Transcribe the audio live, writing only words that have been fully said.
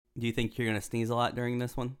Do you think you're going to sneeze a lot during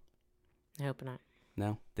this one? I hope not.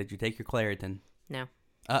 No? Did you take your Claritin? No.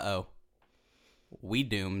 Uh-oh. We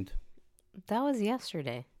doomed. That was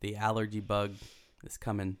yesterday. The allergy bug is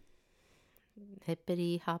coming.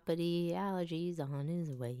 Hippity hoppity, allergies on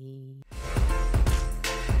his way.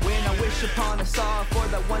 When I wish upon a star for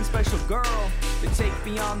that one special girl to take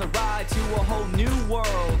me on the ride to a whole new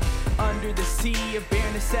world. Under the sea of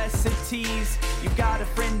bare necessities, you got a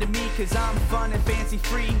friend to me cause I'm fun and fancy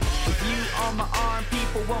free. With you on my arm,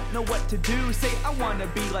 people won't know what to do. Say I wanna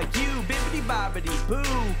be like you, bibbidi bobbidi boo.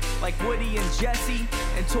 Like Woody and Jesse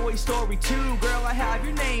and Toy Story 2. Girl, I have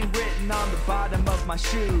your name written on the bottom of my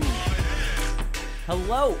shoe.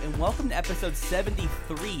 Hello, and welcome to episode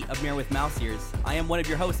 73 of Mirror with Mouse Ears. I am one of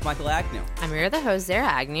your hosts, Michael Agnew. I'm here, the host, Sarah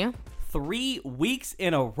Agnew. 3 weeks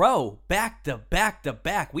in a row, back to back to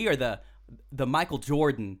back. We are the Michael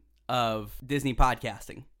Jordan of Disney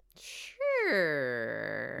podcasting.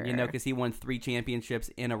 Sure. You know, because he won 3 championships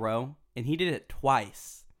in a row, and he did it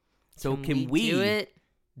twice. So can we do it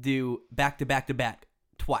do back to back to back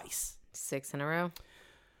twice? 6 in a row?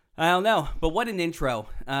 I don't know, but what an intro.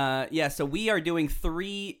 So we are doing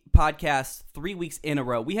 3 podcasts 3 weeks in a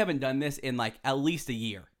row. We haven't done this in like at least a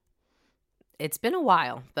year. It's been a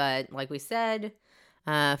while, but like we said,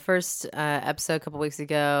 first episode a couple weeks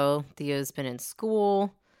ago, Theo's been in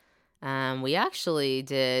school.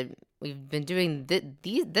 We've been doing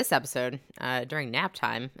this episode during nap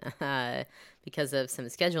time because of some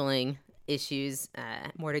scheduling issues.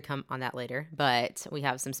 More to come on that later, but we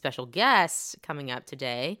have some special guests coming up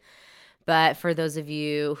today. But for those of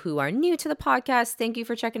you who are new to the podcast, thank you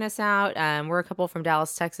for checking us out. We're a couple from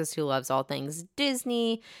Dallas, Texas who loves all things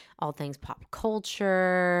Disney, all things pop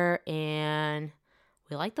culture, and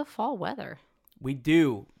we like the fall weather. We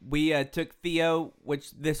do. We took Theo,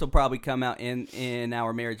 which this will probably come out in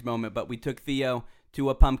our marriage moment, but we took Theo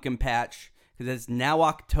to a pumpkin patch because it's now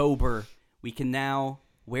October. We can now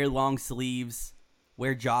wear long sleeves,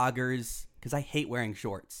 wear joggers, because I hate wearing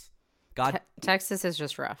shorts. Texas is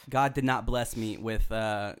just rough. God did not bless me with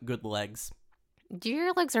good legs.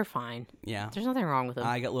 Your legs are fine. Yeah. There's nothing wrong with them.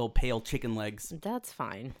 I got little pale chicken legs. That's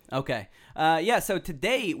fine. Okay. So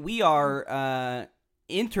today we are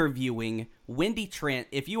interviewing Wendy Trent.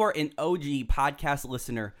 If you are an OG podcast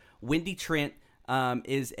listener, Wendy Trent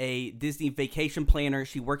is a Disney vacation planner.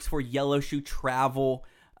 She works for Yellow Shoe Travel.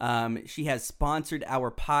 She has sponsored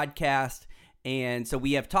our podcast, and so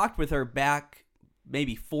we have talked with her back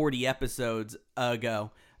maybe 40 episodes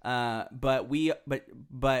ago. But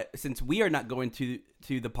since we are not going to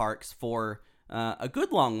the parks for a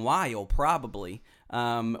good long while, probably,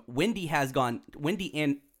 Wendy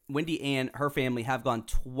and her family have gone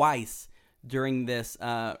twice during this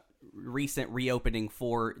recent reopening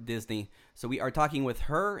for Disney. So we are talking with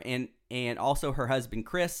her and also her husband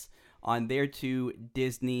Chris on their 2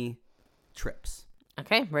 Disney trips.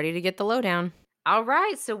 Okay, ready to get the lowdown. All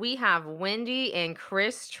right, so we have Wendy and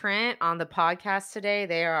Chris Trent on the podcast today.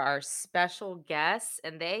 They are our special guests,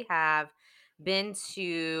 and they have been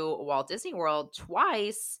to Walt Disney World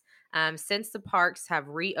twice since the parks have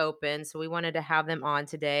reopened. So we wanted to have them on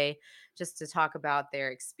today just to talk about their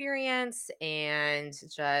experience and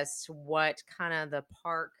just what kind of the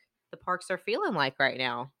parks are feeling like right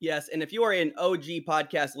now. Yes, and if you are an OG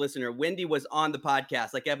podcast listener, Wendy was on the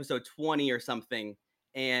podcast, like episode 20 or something,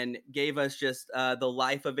 and gave us just the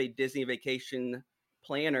life of a Disney vacation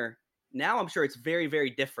planner. Now I'm sure it's very, very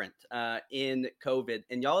different in COVID,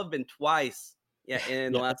 and y'all have been twice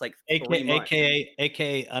in the last like 3 months.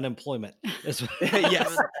 AKA unemployment. Yes.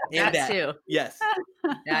 That too. Yes.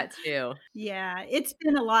 That too. Yeah, it's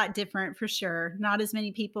been a lot different for sure. Not as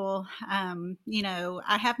many people.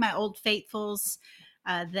 I have my old faithfuls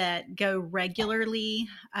that go regularly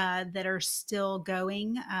that are still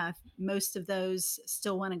going. Most of those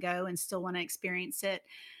still want to go and still want to experience it.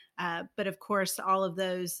 But of course, all of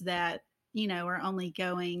those that, are only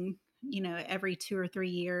going, every 2 or 3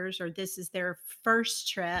 years, or this is their first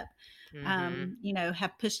trip,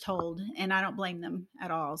 have pushed hold, and I don't blame them at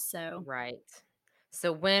all. So, Right.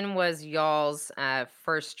 So when was y'all's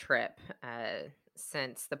first trip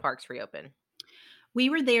since the parks reopened? we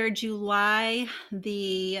were there July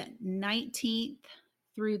the 19th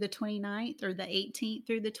through the 29th, or the 18th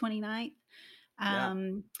through the 29th.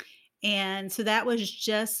 And so that was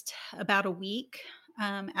just about a week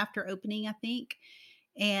after opening, I think.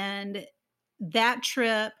 And that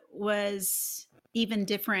trip was even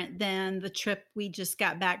different than the trip we just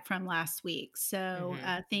got back from last week. So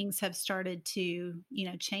things have started to,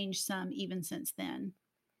 change some even since then.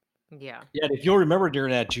 Yeah. Yeah. If you'll remember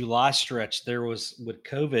during that July stretch, with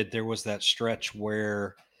COVID, there was that stretch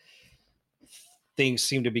where things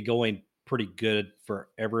seem to be going pretty good for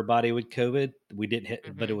everybody with COVID. We didn't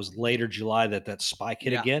hit, but it Mhm. was later July that spike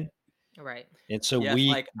hit Yeah. again. Right. And so Yes,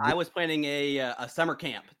 like I was planning a summer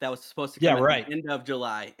camp that was supposed to Yeah, come at right. the end of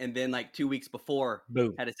July, and then like 2 weeks before,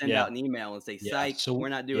 boom. had to send Yeah. out an email and say, Yeah. "Psych, So we're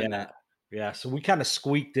not doing yeah. that." Yeah. So we kind of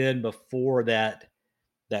squeaked in before that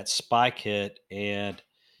spike hit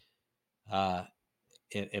uh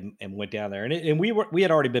and went down there. And we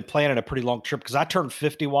had already been planning a pretty long trip because I turned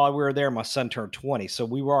 50 while we were there. My son turned 20. So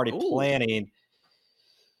we were already Ooh, planning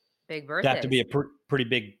Big that to be birthdays. a pretty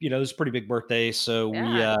big, it was a pretty big birthday. So we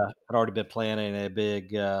Yeah. had already been planning a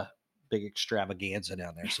big extravaganza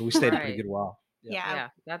down there. So we stayed a pretty Right. good while. Yeah. Yeah.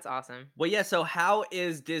 That's awesome. well, yeah. So, how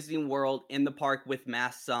is Disney World in the park with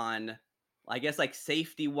masks on? I guess like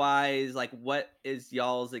safety wise, like what is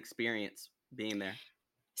y'all's experience being there?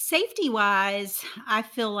 Safety wise, I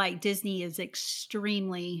feel like Disney is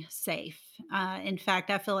extremely safe. In fact,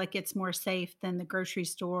 I feel like it's more safe than the grocery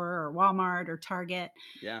store or Walmart or Target.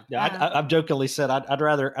 Yeah, Yeah, Um, I've jokingly said I'd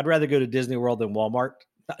rather go to Disney World than Walmart.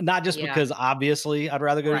 Not just Yeah. because obviously I'd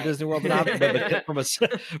rather go to Right. Disney World than but because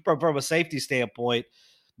from a safety standpoint,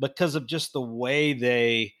 because of just the way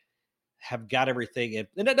they have got everything in.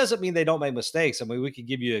 And that doesn't mean they don't make mistakes. I mean, we could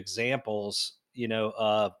give you examples,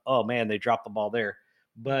 of oh man, they dropped the ball there,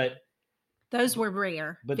 but those were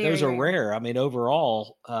rare. but Very those are rare. rare. I mean,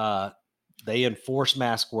 overall, they enforce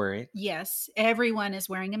mask wearing. Yes, everyone is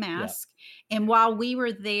wearing a Yeah. mask. And while we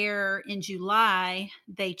were there in July,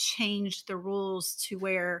 they changed the rules to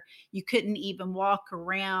where you couldn't even walk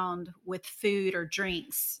around with food or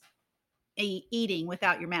drinks eating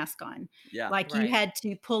without your mask on. yeah. Like you Right. had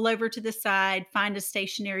to pull over to the side, find a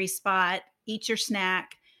stationary spot, eat your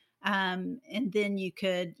snack. And then you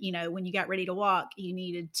could, when you got ready to walk, you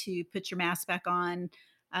needed to put your mask back on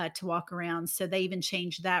to walk around. So they even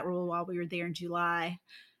changed that rule while we were there in July.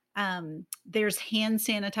 There's hand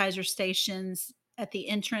sanitizer stations at the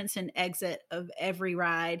entrance and exit of every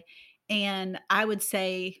ride. And I would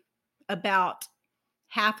say about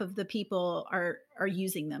half of the people are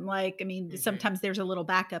using them. Like, I mean, Mhm. sometimes there's a little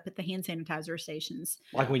backup at the hand sanitizer stations.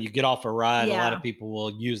 Like when you get off a ride, a lot Yeah. of people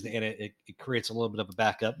will use and it creates a little bit of a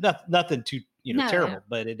backup. Nothing too No. terrible,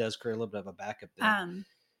 but it does create a little bit of a backup there.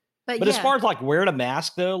 But But yeah, as far as like wearing a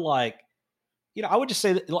mask though, like I would just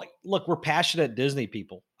say that like, look, we're passionate Disney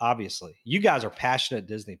people. Obviously, you guys are passionate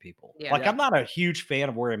Disney people. Yeah. Like Yeah. I'm not a huge fan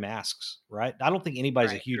of wearing masks, right? I don't think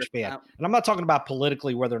anybody's a Right. huge Sure. fan, and I'm not talking about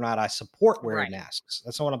politically whether or not I support wearing Right. masks.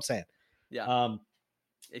 That's not what I'm saying. Yeah. Um,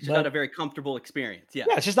 It's just not but- a very comfortable experience. Yeah.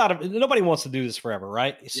 yeah, it's just not. Nobody wants to do this forever,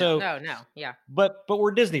 right? So, No. Yeah. but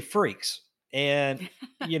we're Disney freaks, and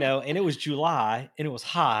and it was July and it was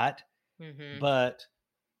hot, Mm-hmm. but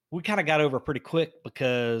we kind of got over it pretty quick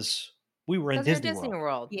because we were in Because Disney, Disney World.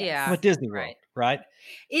 World. Yes. Yeah. I'm at Disney World, Right. right?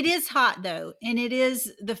 it is hot though. And it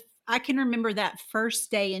is I can remember that first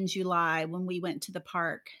day in July when we went to the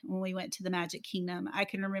park, when we went to the Magic Kingdom. I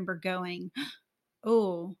can remember going,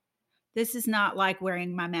 oh, this is not like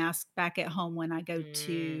wearing my mask back at home when I go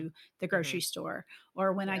to the grocery store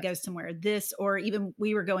or when I Yes. go somewhere. Or even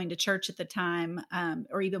we were going to church at the time,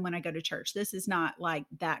 or even when I go to church. This is not like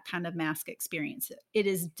that kind of mask experience. It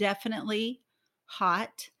is definitely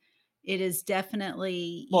hot. It is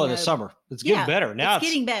definitely, Well, in the summer, it's getting yeah, better now. it's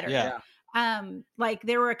getting better. Yeah, Like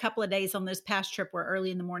there were a couple of days on this past trip where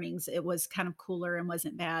early in the mornings it was kind of cooler and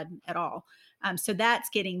wasn't bad at all. So that's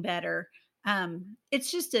getting better.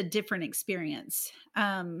 It's just a different experience.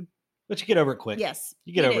 but you get over it quick. Yes,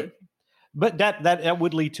 you get you over do. it. But that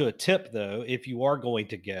would lead to a tip though, if you are going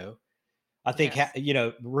to go. I think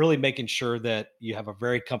Yes. really making sure that you have a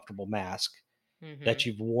very comfortable mask Mhm. that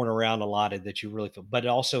you've worn around a lot and that you really feel, but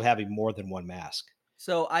also having more than one mask.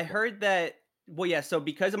 So I heard that. Well, yeah. So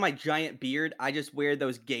because of my giant beard, I just wear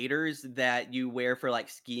those gaiters that you wear for like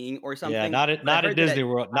skiing or something. Yeah, not at But I not at heard that Disney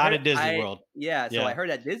World. I Not heard- at Disney I- World. Yeah. So I Yeah. heard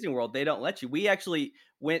at Disney World they don't let you. We actually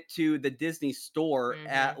went to the Disney store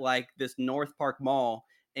at like this North Park Mall,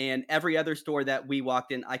 and every other store that we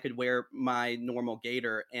walked in, I could wear my normal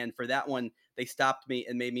gaiter. And for that one, they stopped me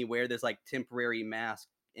and made me wear this like temporary mask,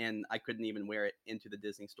 and I couldn't even wear it into the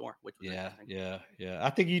Disney store, which was Yeah, interesting. yeah. I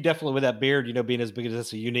think you definitely with that beard, being as big as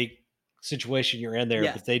that's a unique situation you're in there.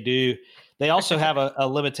 Yes. But they also have a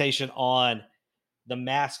limitation on the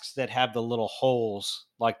masks that have the little holes,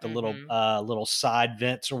 like the little side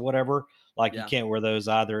vents or whatever. Like Yeah. you can't wear those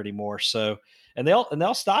either anymore. So and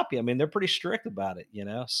they'll stop you. I mean, they're pretty strict about it,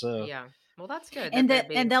 So Yeah. Well, that's good. And that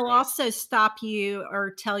they're being they'll safe. also stop you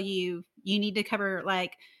or tell you you need to cover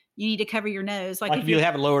like you need to cover your nose. Like if you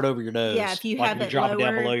have it lowered over your nose. Yeah, if you like have if you it drop it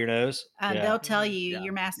down lowered, below your nose. they'll tell you Yeah,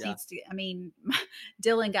 your mask yeah. needs to. I mean,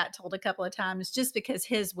 Dylan got told a couple of times just because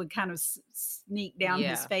his would kind of sneak down his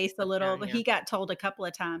Yeah, face a slip little. down, But yeah. he got told a couple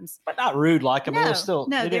of times. But not rude. Like, I mean, No, it's still,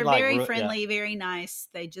 no, they they're didn't like very yeah. friendly, very nice.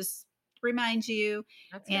 They just remind you.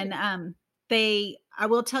 That's And good. I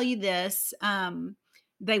will tell you this,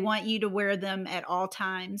 they want you to wear them at all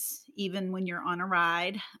times, even when you're on a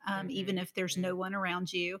ride, even if there's no one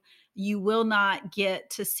around you. You will not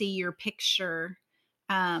get to see your picture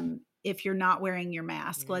if you're not wearing your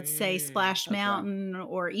mask. Let's say Splash Okay. Mountain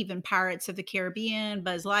or even Pirates of the Caribbean,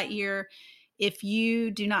 Buzz Lightyear. If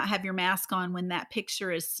you do not have your mask on when that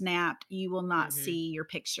picture is snapped, you will not see your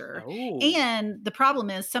picture. Oh. And the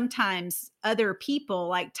problem is sometimes other people,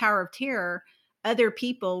 like Tower of Terror, other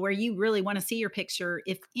people where you really want to see your picture,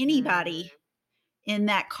 if anybody in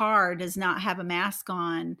that car does not have a mask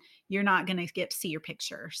on, you're not going to get to see your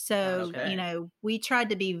picture. So, Okay. you know, we tried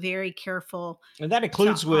to be very careful. And that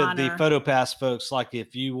includes to with the honor- PhotoPass folks. Like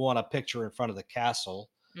if you want a picture in front of the castle,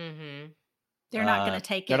 They're not going to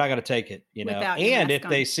take they're it. not going to take it, you know. without your And mask if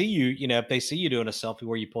they on. see you, you know, if they see you doing a selfie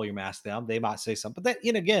where you pull your mask down, they might say something. But that,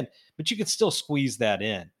 you know, again, but you could still squeeze that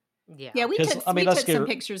in. Yeah, we 'Cause, took, I mean, we let's took get some r-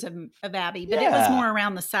 pictures of Abby, but it was Yeah. more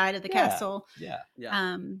around the side of the Yeah. castle. Yeah.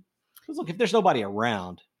 Yeah. Because look, if there's nobody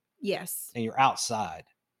around Yes. and you're outside,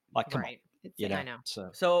 like, come Right. It's on, you know. I know.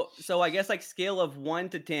 So I guess like scale of 1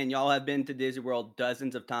 to 10, y'all have been to Disney World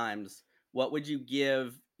dozens of times. What would you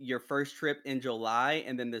give your first trip in July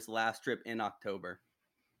and then this last trip in October?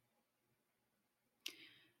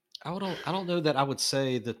 I don't know that I would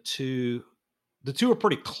say the two are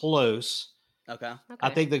pretty close. Okay. I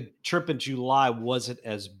think the trip in July wasn't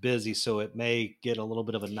as busy, so it may get a little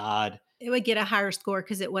bit of a nod. It would get a higher score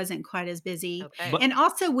because it wasn't quite as busy. Okay. But- And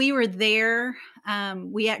also we were there.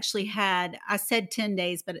 We actually had, I said 10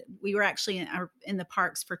 days, but we were actually in the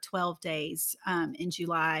parks for 12 days in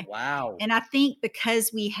July. Wow. And I think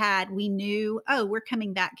because we knew, oh, we're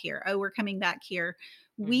coming back here. Oh, we're coming back here.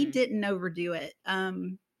 We didn't overdo it.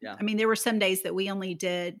 Yeah. I mean, there were some days that we only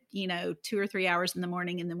did, 2 or 3 hours in the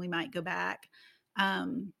morning and then we might go back.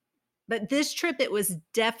 But this trip, it was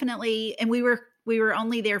definitely, and we were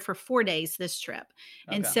only there for 4 days this trip.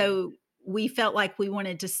 And Okay. so we felt like we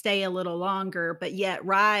wanted to stay a little longer, but yet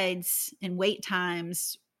rides and wait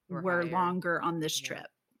times Were were higher. longer on this Yeah. trip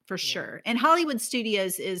for Yeah. sure. And Hollywood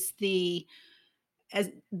Studios is the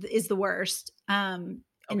worst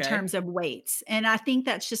in Okay. terms of waits. And I think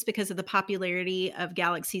that's just because of the popularity of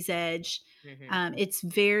Galaxy's Edge. It's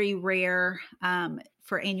very rare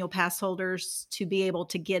for annual pass holders to be able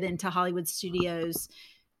to get into Hollywood Studios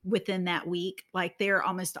within that week. Like they're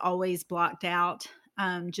almost always blocked out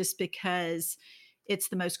just because it's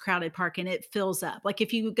the most crowded park and it fills up. Like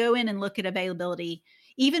if you go in and look at availability,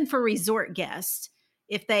 even for resort guests,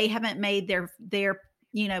 if they haven't made their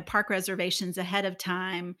park reservations ahead of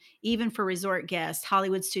time, even for resort guests,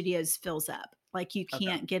 Hollywood Studios fills up. Like you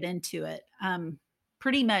can't get into it.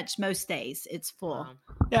 Pretty much most days it's full. Wow.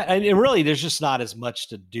 Yeah, and really, there's just not as much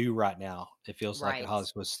to do right now. It feels like Right. at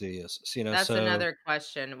Hollywood Studios. So, That's so, another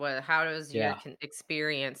question. How does your Yeah.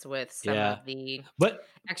 Experience with some Yeah. of the But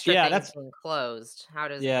extra yeah, things that's being closed? How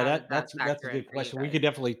does that's factor a in good for you question. We guys? could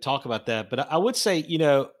definitely talk about that. But I would say,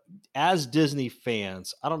 as Disney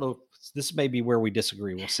fans, I don't know. This may be where we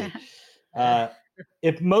disagree. We'll see.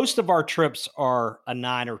 If most of our trips are a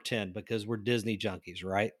 9 or 10 because we're Disney junkies,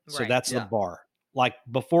 right? So Right. that's the Yeah. bar. Like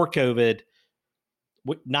before COVID,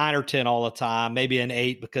 9 or 10 all the time, maybe an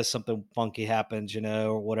 8 because something funky happens,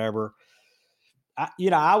 or whatever.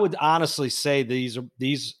 I would honestly say these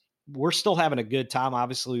we're still having a good time.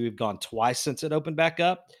 Obviously, we've gone twice since it opened back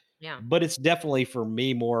up, Yeah. but it's definitely for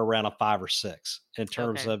me more around a 5 or 6 in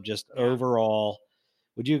terms Okay. of just Yeah. overall.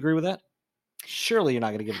 Would you agree with that? Surely you're not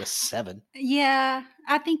going to give it a 7. Yeah,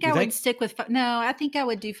 I think You I think? would stick with no, I think I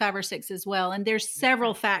would do 5 or 6 as well. And there's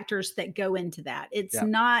several factors that go into that. It's Yeah.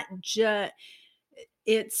 not just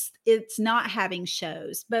it's not having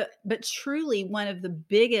shows, but truly one of the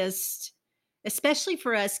biggest, especially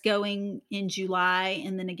for us going in July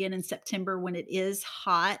and then again in September when it is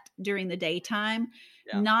hot during the daytime,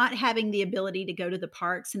 Yeah. not having the ability to go to the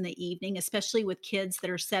parks in the evening, especially with kids that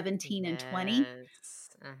are 17 and 20 Yes.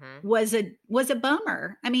 was a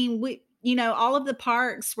bummer. I mean, all of the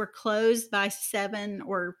parks were closed by 7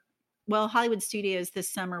 or Hollywood Studios this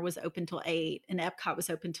summer was open till 8 and Epcot was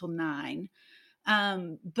open till 9.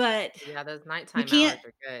 But Yeah, those nighttime can't- hours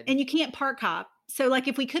are good. and you can't park hop. So like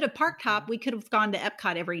if we could have park hop, we could have gone to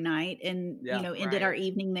Epcot every night and Yeah. ended our Right.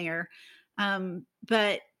 evening there.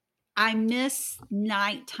 But I miss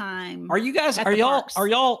nighttime. Are you guys? At Are the y'all? parks. Are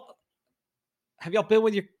y'all? Have y'all been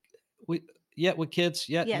with your? with kids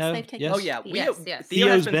yet? Yes, No. they've taken- Yes? Oh yeah, Yes. Theo has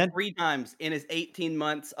Theo's been been? 3 times in his 18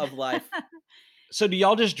 months of life. So do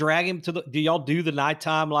y'all just drag him to do y'all do the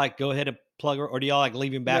nighttime, like go ahead and plug her, or do y'all like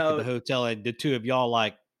leave him back at No. the hotel and the two of y'all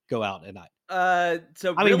like go out at night?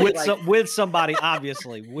 So I mean, really, with somebody,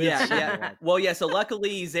 obviously. With yeah, somebody. yeah. Well, yeah. So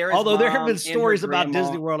luckily, Zara's Although there have mom been and her stories about grandma-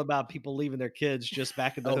 Disney World about people leaving their kids just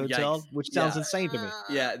back at the Oh, hotel, yikes. which sounds Yeah. insane to me.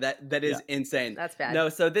 Yeah, that is insane. That's bad. No,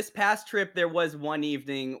 so this past trip, there was one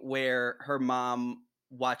evening where her mom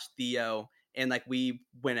watched Theo, and like we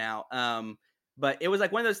went out. But it was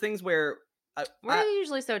like one of those things where We're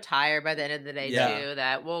usually so tired by the end of the day Yeah. too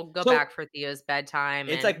that we'll go So- back for Theo's bedtime.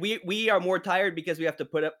 it's and like we are more tired because we have to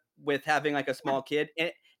put up with having like a small kid,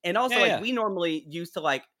 and also Yeah, like yeah. we normally used to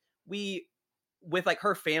like with like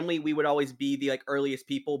her family, we would always be the like earliest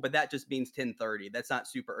people, but that just means 10:30. That's not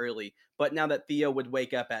super early. But now that Theo would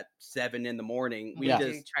wake up at 7 in the morning, we Yeah.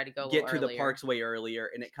 do just try to go a get little to the earlier. parks way earlier,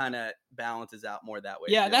 and it kind of balances out more that way.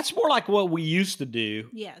 Yeah, too. that's more like what we used to do.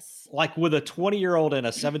 Yes. Like with a 20-year-old and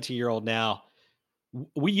a 17-year-old now,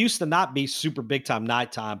 we used to not be super big time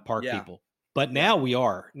nighttime park Yeah. people, but now we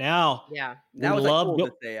are. Now Yeah. now we it's like love cool go-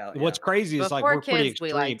 to stay out. what's crazy is like Before we're pretty kids, we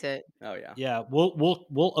extreme. liked it. Oh yeah. Yeah,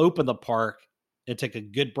 we'll open the park and take a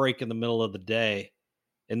good break in the middle of the day,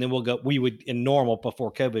 and then we'll go. We would in normal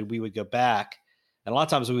before COVID, we would go back, and a lot of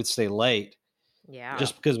times we would stay late Yeah.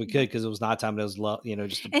 just because we could because it was nighttime. And it was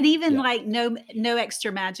just. And even Yeah. like no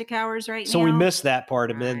extra magic hours right So now. we missed that part,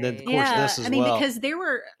 and then of Right. course this as I mean, well. because there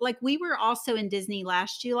were like we were also in Disney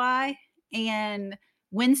last July, and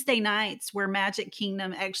Wednesday nights were Magic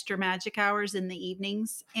Kingdom extra magic hours in the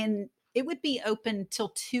evenings, and it would be open till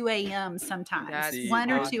 2 a.m. sometimes, That's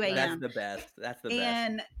 1 or awesome. 2 That's a.m. the best. That's the best.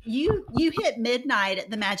 And you hit midnight at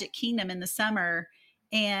the Magic Kingdom in the summer,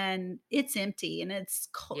 and it's empty and it's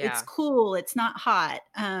Yeah. cool. It's not hot.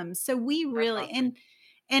 So we really awesome.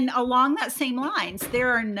 and along that same lines,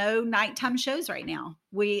 there are no nighttime shows right now.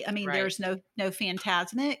 Right. There's no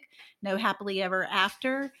Fantasmic, no Happily Ever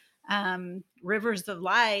After. Rivers of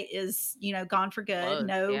Light is gone for good.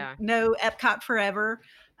 Closed, No Epcot Forever.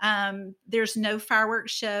 There's no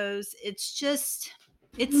fireworks shows. It's just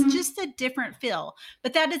a different feel.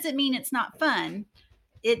 But that doesn't mean it's not fun.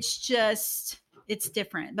 It's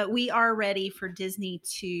different. But we are ready for Disney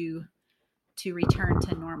to return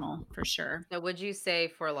to normal for sure. So would you say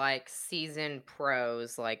for like seasoned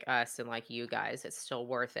pros like us and like you guys, it's still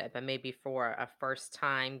worth it? But maybe for a first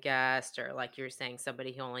time guest or like you're saying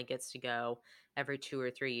somebody who only gets to go every 2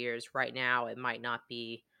 or 3 years, right now it might not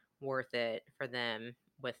be worth it for them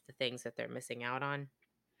with the things that they're missing out on?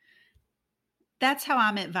 That's how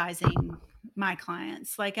I'm advising my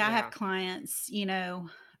clients. Like I Yeah. have clients,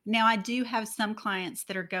 now I do have some clients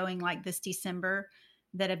that are going like this December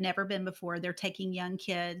that have never been before. They're taking young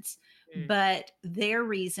kids, Mm. but their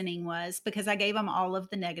reasoning was because I gave them all of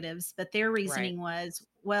the negatives, but their reasoning was,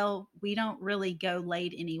 well, we don't really go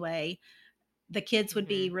late anyway. The kids would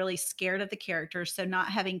be really scared of the characters. So not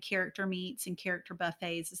having character meets and character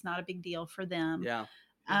buffets is not a big deal for them. Yeah.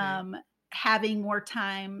 Having more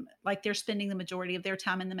time, like they're spending the majority of their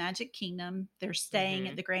time in the Magic Kingdom. They're staying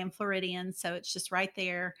at the Grand Floridian, so it's just right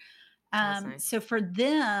there. That's nice. So for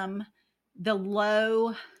them,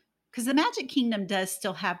 because the Magic Kingdom does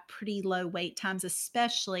still have pretty low wait times,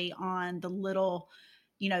 especially on the little,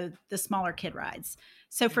 the smaller kid rides.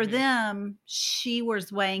 So for them, she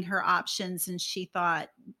was weighing her options and she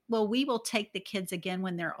thought, well, we will take the kids again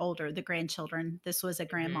when they're older, the grandchildren. This was a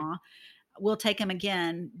grandma. We'll take them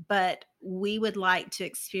again, but we would like to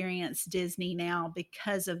experience Disney now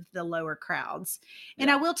because of the lower crowds. And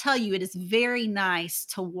I will tell you, it is very nice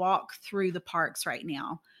to walk through the parks right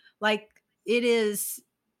now. Like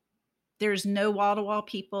there's no wall-to-wall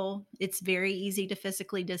people. It's very easy to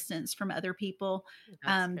physically distance from other people.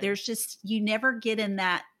 That's good. There's just, you never get in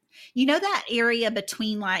that, that area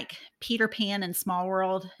between like Peter Pan and Small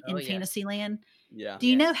World in yes. Fantasyland. Yeah. Do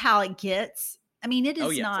you know how it gets? I mean, it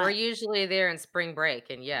is yes. not. We're usually there in spring break,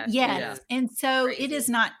 and yes. Yes. And so it crazy. is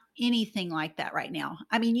not anything like that right now.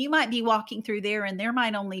 I mean, you might be walking through there and there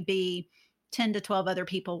might only be 10 to 12 other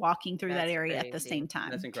people walking through that That's area at the crazy. same time.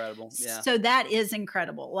 That's incredible. Yeah. So that is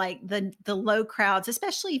incredible. Like the low crowds,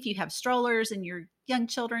 especially if you have strollers and your young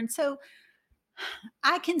children. So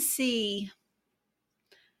I can see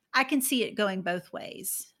it going both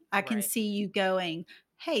ways. I can Right. see you going,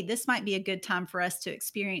 hey, this might be a good time for us to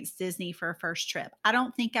experience Disney for a first trip. I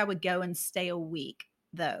don't think I would go and stay a week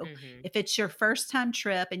though. If it's your first time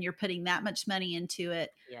trip and you're putting that much money into it,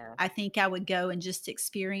 Yeah. I think I would go and just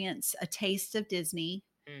experience a taste of Disney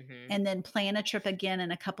and then plan a trip again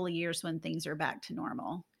in a couple of years when things are back to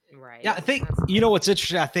normal. Right. Yeah, I think what's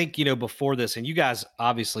interesting. I think before this, and you guys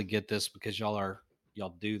obviously get this because y'all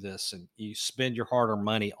do this and you spend your hard-earned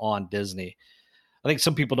money on Disney. I think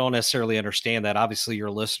some people don't necessarily understand that. Obviously,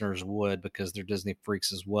 your listeners would because they're Disney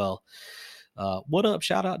freaks as well. What up?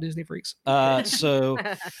 Shout out Disney freaks. So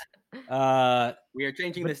we are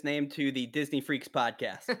changing this name to the Disney Freaks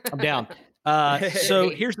podcast. I'm down. So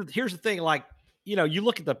here's the thing. Like, you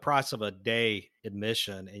look at the price of a day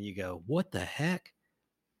admission and you go, what the heck?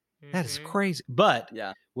 That is crazy. But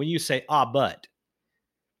when you say, but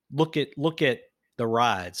look at the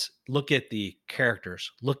rides, look at the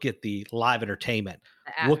characters, look at the live entertainment,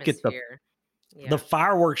 look at the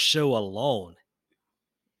fireworks show alone.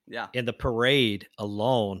 Yeah. And the parade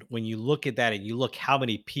alone, when you look at that and you look how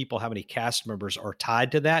many people, how many cast members are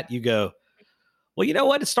tied to that, you go, well, you know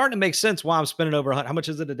what? It's starting to make sense why I'm spending over how much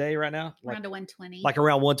is it a day right now? Around 120. Like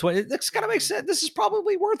around 120. It's got to make sense. This is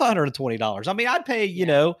probably worth $120. I mean, I'd pay,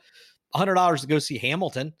 $100 to go see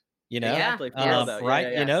Hamilton, Exactly.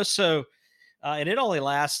 right? So, and it only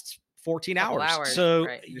lasts 14 hours. So,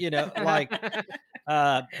 right.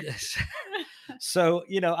 So,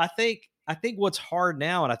 I think what's hard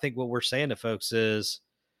now, and I think what we're saying to folks is,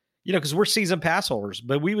 because we're season pass holders,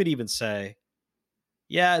 but we would even say,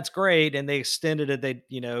 yeah, it's great. And they extended it,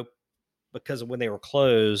 because of when they were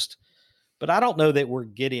closed, but I don't know that we're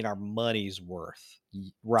getting our money's worth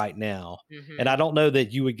right now. Mm-hmm. And I don't know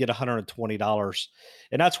that you would get $120.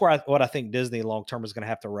 And that's where what I think Disney long-term is going to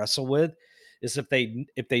have to wrestle with is if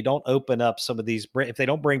they don't open up some of these, if they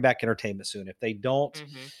don't bring back entertainment soon, if they don't,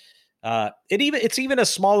 it's even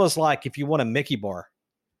as small as like, if you want a Mickey bar,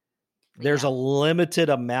 there's a limited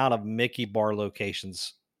amount of Mickey bar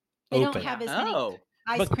locations they open. Don't have as many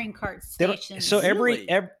ice cream cart stations. So every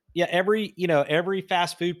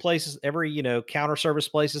fast food places, every, counter service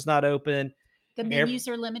place is not open. The menus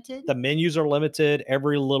are limited. The menus are limited.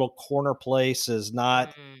 Every little corner place is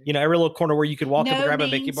not, every little corner where you could walk up and grab a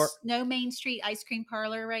Mickey bar. No Main Street ice cream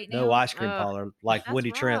parlor right now. No ice cream parlor. Like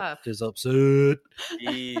Wendy Trent is upset.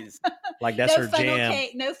 Jeez. Like that's her jam.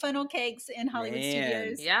 No funnel cakes in Hollywood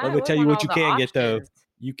Studios. Yeah. Let me tell you what you can get though.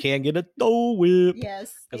 You can get a Dole Whip.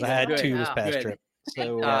 Yes. Because I had two this past trip.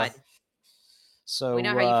 So, so we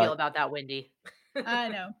know how you feel about that, Wendy. I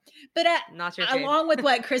know. But Not your along with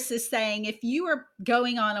what Chris is saying, if you are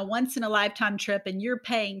going on a once in a lifetime trip and you're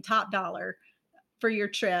paying top dollar for your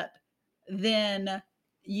trip, then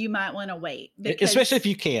you might want to wait. Especially if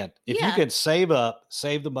you can. If you can save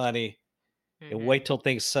the money and wait till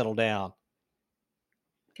things settle down.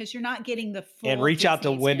 Because you're not getting the full. And reach out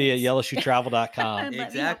to Wendy at yellowshoetravel.com.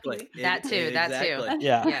 Exactly. That too.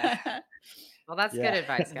 Yeah. Well, that's good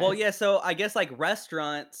advice, guys. Well, yeah. So I guess like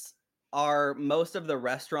restaurants, are most of the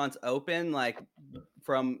restaurants open? Like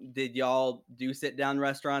did y'all do sit down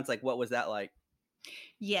restaurants? Like what was that like?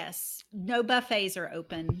 Yes. No buffets are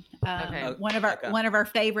open. One of our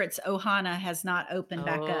favorites, Ohana, has not opened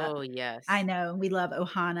back up. Oh, yes. I know. We love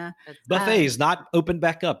Ohana. Buffets not open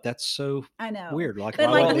back up. That's so weird.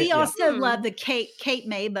 We also love the Cape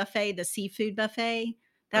May buffet, the seafood buffet.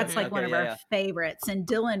 That's one of our favorites. And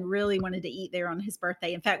Dylan really wanted to eat there on his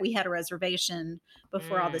birthday. In fact, we had a reservation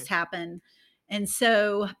before all this happened. And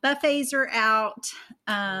so buffets are out.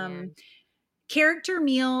 Character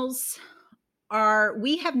meals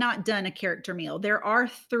we have not done a character meal. There are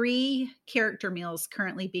 3 character meals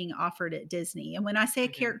currently being offered at Disney. And when I say a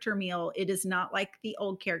character meal, it is not like the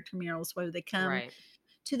old character meals where they come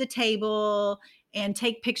to the table and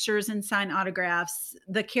take pictures and sign autographs.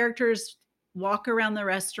 The characters walk around the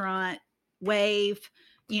restaurant, wave,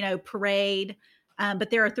 parade. But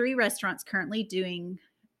there are 3 restaurants currently doing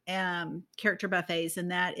character buffets,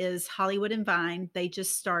 and that is Hollywood and Vine. They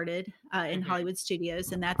just started in Hollywood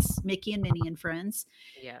Studios, and that's Mickey and Minnie and Friends.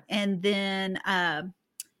 Yeah. And then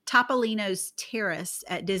Topolino's Terrace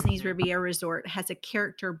at Disney's Riviera Resort has a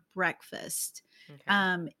character breakfast.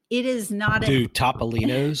 Okay. It is not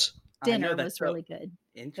Topolino's dinner was really good.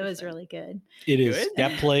 It was really good. It is.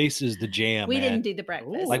 That place is the jam. We didn't do the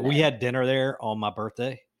breakfast. Like we had dinner there on my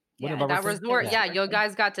birthday. That resort. Yeah, you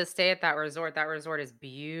guys got to stay at that resort. That resort is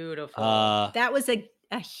beautiful. That was a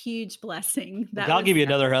huge blessing. I'll give you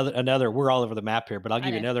another. We're all over the map here, but I'll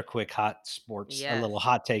give you another quick hot sports, a little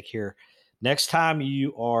hot take here. Next time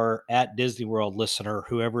you are at Disney World, listener,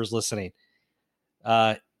 whoever is listening,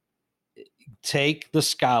 take the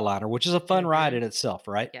Skyliner, which is a fun ride in itself,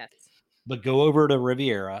 right? Yes. But go over to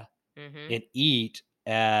Riviera and eat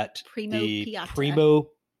at Primo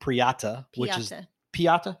Piatta, which is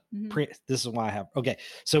Piatta. This is why I have. Okay.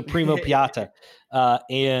 So Primo Piatta.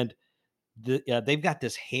 And they've got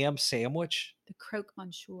this ham sandwich The Croque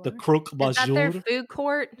Monsieur. The Croque Is that their Monsieur. food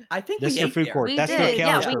court? I think That's we their ate food there. court. We That's did, their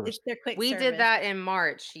yeah, counter we- service. It's their quick We service. did that in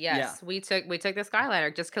March. Yes, we took the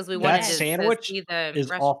Skyliner just because we That wanted That to sandwich see the is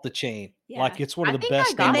restaurant. off the chain. Yeah. Like it's one of I the think I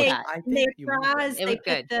best got And sandwiches. that. I And think their you might have fries, been. It they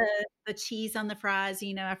was put good. the cheese on the fries.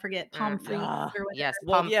 I forget palm Mm. frites Ah, or whatever. Yes,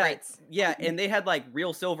 Well, palm yeah, frites. yeah, and they had like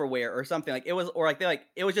real silverware or something like it was, or like they like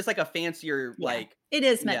it was just like a fancier Yeah. like. It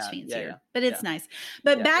is much Yeah, fancier, yeah, but it's yeah. nice.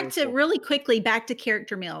 But Yeah, it back was to cool. really quickly, back to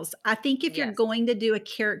character meals. I think if you're Yes. going to do a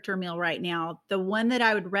character meal right now, the one that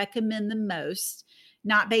I would recommend the most,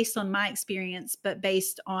 not based on my experience, but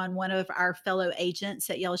based on one of our fellow agents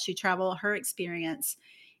at Yellow Shoe Travel, her experience,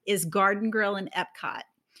 is Garden Grill in Epcot.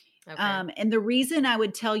 Okay. And the reason I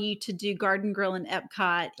would tell you to do Garden Grill in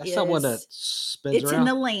Epcot That's is not one that spins it's around. in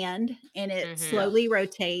the land and it Mhm. slowly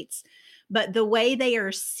rotates. But the way they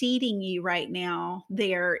are seating you right now,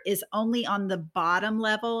 there is only on the bottom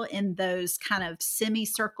level in those kind of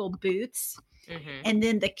semicircle booths. Mhm. And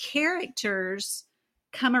then the characters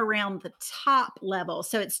come around the top level.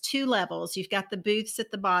 So it's 2 levels. You've got the booths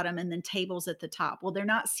at the bottom and then tables at the top. Well, they're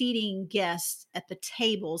not seating guests at the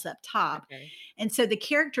tables up top. Okay. And so the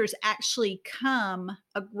characters actually come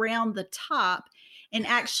around the top and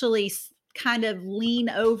actually kind of lean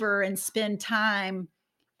over and spend time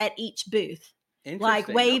at each booth, like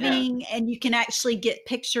Interesting. waving, and you can actually get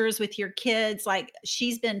pictures with your kids. Like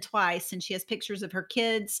she's been twice and she has pictures of her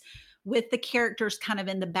kids with the characters kind of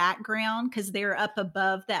in the background because they're up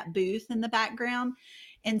above that booth in the background.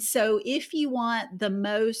 And so if you want the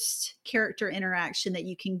most character interaction that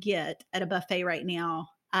you can get at a buffet right now,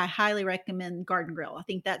 I highly recommend Garden Grill. I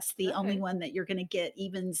think that's the only Okay. one that you're going to get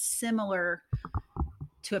even similar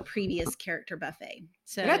to a previous character buffet.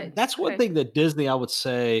 So Good. That's one Okay. thing that Disney, I would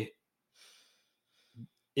say,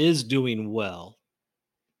 is doing well.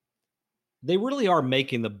 They really are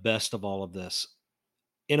making the best of all of this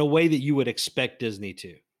in a way that you would expect Disney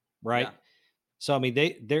to, right? Yeah. So I mean,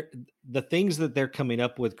 they're the things that they're coming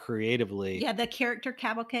up with creatively. yeah, the character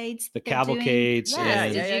cavalcades. The that they're doing. cavalcades. Yes.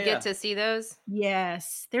 and- Did you yeah. get to see those?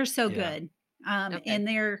 Yes, they're so Yeah. good. Okay. And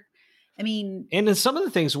they're, I mean, And then some of the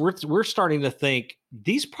things we're starting to think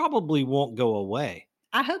these probably won't go away.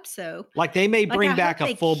 I hope so. Like they may Like, bring I back hope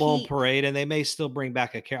a they full blown keep- parade, and they may still bring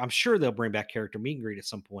back I'm sure they'll bring back character meet and greet at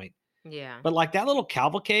some point. Yeah. But like that little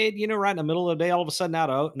cavalcade, right in the middle of the day, all of a sudden out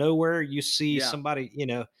of nowhere, you see Yeah. somebody,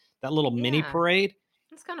 that little mini Yeah. parade.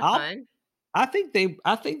 It's kind of I'll- fun. I think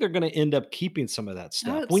they're going to end up keeping some of that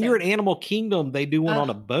stuff. hope When you're so. at Animal Kingdom, they do one on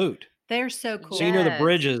a boat. They're so cool. So the Yes.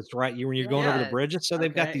 bridges, right? When you're going over the Yes. bridges, so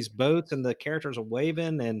they've got Okay. these boats and the characters are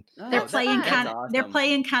waving, and Oh, They're that- playing that's kind of they're awesome.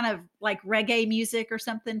 playing kind of like reggae music or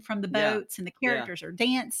something from the Yeah. boats, and the Yeah. characters are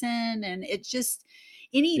dancing, and it's just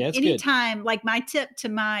Yeah, it's good. anytime. Like my tip to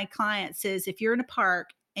my clients is if you're in a park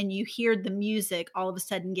and you hear the music all of a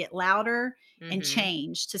sudden get louder and Mhm.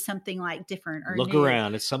 change to something like different or look new,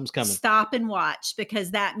 around. Something's coming. stop and watch,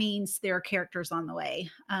 because that means there are characters on the way.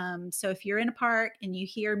 So if you're in a park and you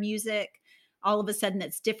hear music, all of a sudden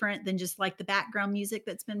it's different than just like the background music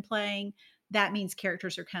that's been playing. That means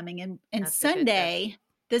characters are coming. And That's a good tip. Sunday,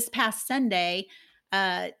 this past Sunday,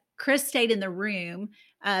 Chris stayed in the room,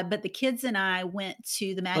 but the kids and I went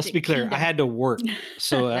to the Magic Let's be clear. Kingdom. I had to work,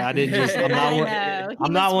 so I didn't just. I'm I not. know, he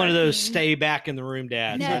I'm not was one of those working. stay back in the room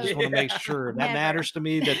dads. I No. just want to make sure that Never. matters to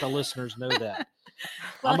me, that the listeners know that.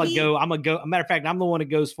 Well, I'm gonna he- go. I'm gonna go. A matter of fact, I'm the one that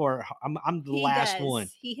goes for it. I'm the he last does. one.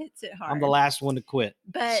 He hits it hard. I'm the last one to quit.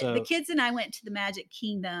 But the So- kids and I went to the Magic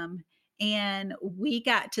Kingdom, and we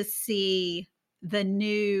got to see the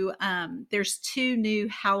new there's 2 new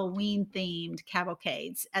Halloween themed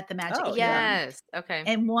cavalcades at the Magic Oh, Kingdom. Yes. Okay.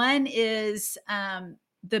 And one is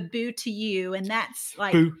the Boo to You, and that's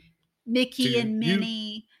like Boo. Mickey to and you.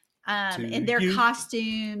 Minnie To in their you.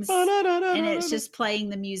 costumes. And it's just playing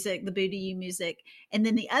the music, the Boo to You music. And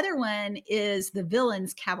then the other one is the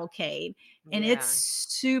Villains Cavalcade. And Yeah. it's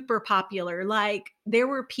super popular. Like there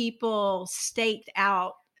were people staked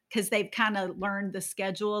out because they've kind of learned the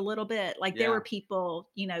schedule a little bit. Like there Yeah. were people,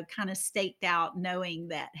 kind of staked out knowing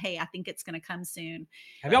that, hey, I think it's going to come soon.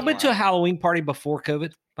 Have y'all That's been to a wild. Halloween party before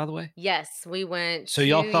COVID? By the way, Yes, we went. so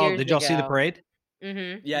y'all 2 thought? years Did y'all see the ago. parade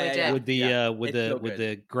Mm-hmm. Yeah, we yeah, did. yeah. with the with It's the so with good.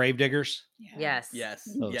 the grave diggers? Yes. Yes.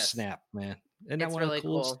 Oh yes. snap, man! Isn't that It's one of the really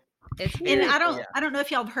coolest? cool. It's And very I don't cool. I don't know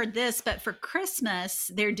if y'all have heard this, but for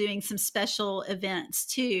Christmas, they're doing some special events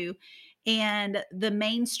too. And the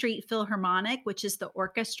Main Street Philharmonic, which is the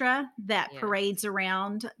orchestra that Yeah. parades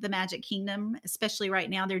around the Magic Kingdom, especially right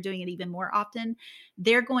now, they're doing it even more often.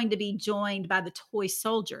 They're going to be joined by the toy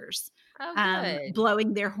soldiers. Oh, good.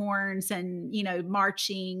 blowing their horns and,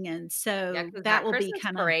 marching. And Yeah, so because that that will be Christmas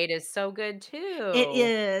kind of, parade is so good it too.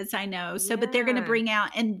 is, I know. So, but they're going to Yeah, bring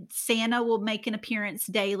out, and Santa will make an appearance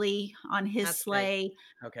daily on his that's good. sleigh,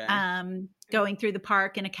 Okay. going through the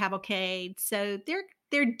park in a cavalcade. So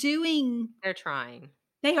they're doing, They're trying.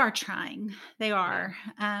 they are trying. They Yeah. are.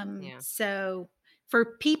 Yeah. So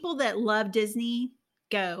for people that love Disney,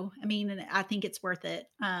 go. I mean, I think it's worth it.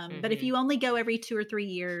 But if Mhm. you only go every 2 or 3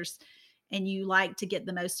 years and you like to get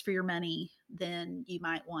the most for your money, then you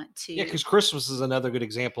might want to. Yeah, because Christmas is another good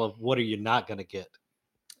example of what are you not going to get.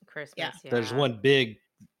 Christmas, There's yeah. one big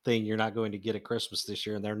thing you're not going to get at Christmas this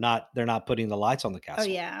year, and they're not putting the lights on the castle. Oh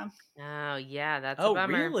yeah. Oh, yeah, that's a Oh,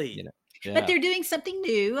 bummer. really? You know, yeah. But they're doing something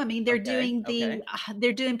new. I mean, they're Okay, doing okay.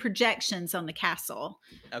 they're doing projections on the castle.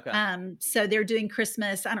 Okay. So they're doing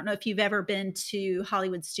Christmas. I don't know if you've ever been to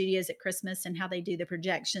Hollywood Studios at Christmas and how they do the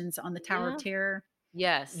projections on the Tower Yeah. of Terror.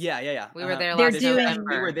 Yes. Yeah. We were there They're last doing-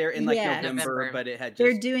 November. We were there in like Yes. November, but it had just.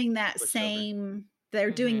 They're doing that switched over. same.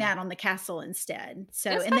 They're doing Mhm. that on the castle instead.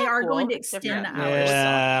 So, It's and they kinda are cool. going to It's extend the different. hours.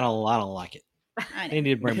 Yeah, I don't like it. I They know. need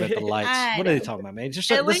to bring back the lights. I What are they know. talking about, man? Just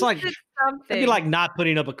At this least like it's it'd something. be like not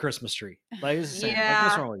putting up a Christmas tree. Like it's the same. Like,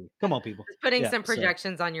 what's Yeah. wrong with you? Come on, people. Just putting Yeah, some so-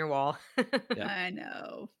 projections on your wall. Yeah. I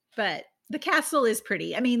know, but the castle is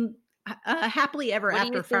pretty. I mean, happily ever What do after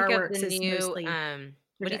you think of fireworks the is new mostly.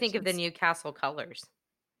 what do you think of the projections. new castle colors?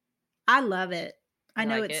 I love it. I You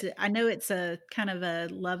know like it's it? I know it's a kind of a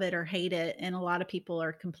love it or hate it, and a lot of people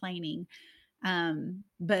are complaining.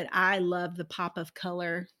 But I love the pop of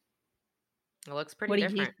color. It looks pretty What do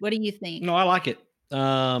different. you think? No, I like it.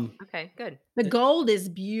 Okay, good. The gold is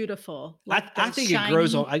beautiful. Like I the think it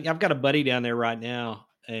grows on. shiny- I've got a buddy down there right now,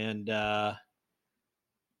 and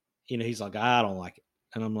he's like, I don't like it,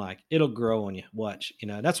 and I'm like, it'll grow on you. Watch,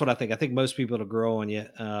 that's what I think. I think most people it'll grow on you.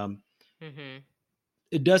 Mm-hmm.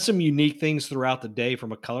 It does some unique things throughout the day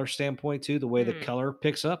from a color standpoint too. The way the Mm. color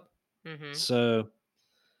picks up. Mm-hmm. So,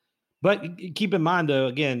 but keep in mind though,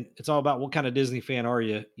 again, it's all about what kind of Disney fan are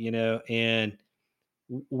you, and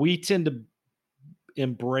we tend to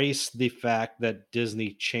embrace the fact that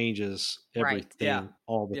Disney changes Right. everything Yeah.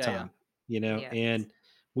 all the Yeah, time, Yes. and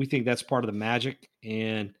we think that's part of the magic.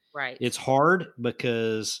 And Right. it's hard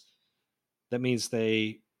because that means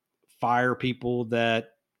they fire people that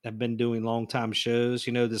have been doing long time shows.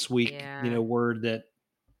 This week, Yeah. word that,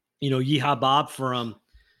 Yeehaw Bob from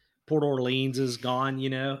Port Orleans is gone,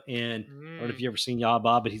 and I don't know if you ever seen Yeehaw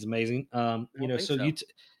Bob, but he's amazing. don't think So so.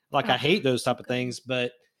 I hate those type of good. things,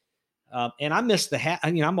 but and I miss the hat.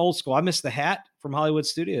 I'm old school. I miss the hat from Hollywood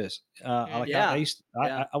Studios. Yeah.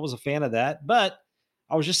 I was a fan of that, but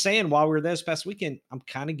I was just saying while we were there this past weekend, I'm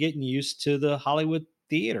kind of getting used to the Hollywood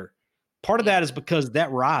theater. Part of Yeah. that is because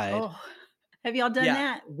that ride. Oh, have y'all done Yeah,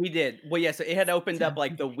 that? we did. Well, yeah. So it had opened up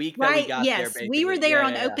like the week that we Right. got there. Yes, we were basically. there Yeah,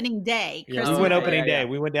 on yeah, yeah. opening day. Yeah, we Christmas went Day. opening day. Yeah.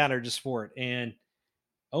 We went down there just for it, and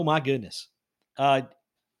oh my goodness,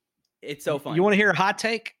 It's so fun. you want to hear a hot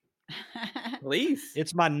take? Please?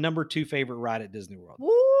 It's my number 2 favorite ride at Disney World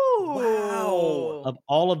Wow. of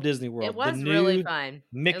all of Disney World. It was the really new fun.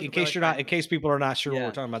 Mickey. It In was case really you're not, fun. in case people are not sure what Yeah.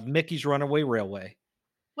 we're talking about, Mickey's Runaway Railway,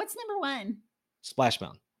 What's number one? Splash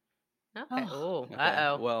Mountain. Okay. Oh, Oh, Okay,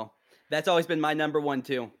 uh-oh. Well, that's always been my number one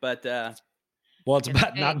too. But Well, it's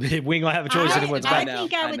about not. We ain't gonna have a choice anymore. It's I about,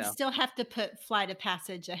 think I I would know. still have to put Flight of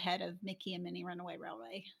Passage ahead of Mickey and Minnie Runaway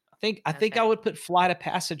Railway. I think I Okay. would put Flight of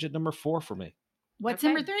Passage at number 4 for me. What's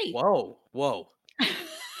Okay. number 3? whoa.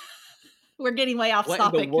 We're getting way off What in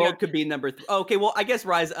the topic world here. could be number 3? Okay, well, I guess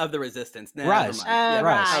Rise of the Resistance. Nah, Rise. never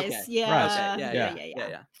mind. Yeah, Rise. Rise. Okay. Yeah. Okay.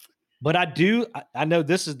 Yeah. But I know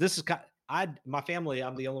this is my family.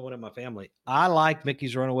 I'm the only one in my family. I like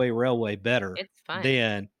Mickey's Runaway Railway better It's fun.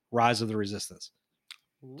 than Rise of the Resistance.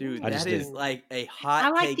 Dude, I just that did. is like a hot I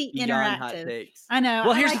like take the beyond hot interactive. takes. I know.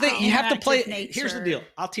 Well, I here's like the thing. You have to play. interactive Here's the nature. deal.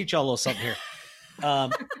 I'll teach y'all a little something here.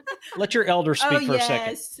 Let your elder speak Oh, for a second.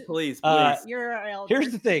 yes. Please, please. You're our elder.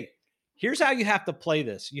 Here's the thing. Here's how you have to play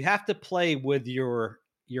this. You have to play with your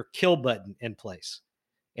kill button in place.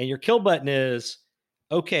 And your kill button is,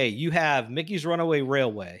 okay, you have Mickey's Runaway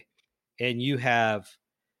Railway and you have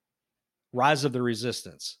Rise of the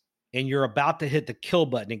Resistance. And you're about to hit the kill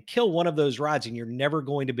button and kill one of those rides, and you're never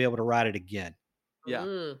going to be able to ride it again. Yeah.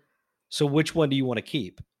 Ooh. So which one do you want to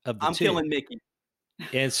keep of the I'm two? killing Mickey.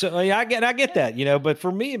 And so yeah, I get that, but for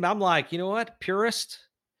me, I'm like, you know what, purist.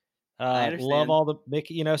 I Love understand. all the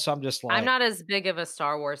Mickey, so I'm just like, I'm not as big of a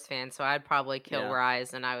Star Wars fan, so I'd probably kill Yeah.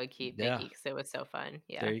 Rise and I would keep Yeah. Mickey because it was so fun.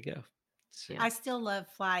 Yeah. there you go. So, I still love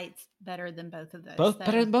Flights better than both of those. both though.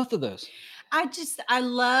 better than both of those. I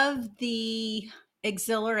love the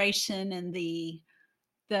exhilaration and the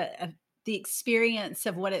the experience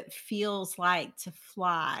of what it feels like to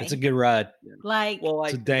fly. It's a good ride. Like, Well,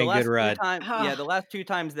 like It's a dang the last good ride. the last 2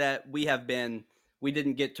 times that we have been, we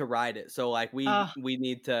didn't get to ride it. So like we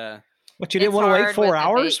need to. What, you didn't It's want to wait hard 4 with the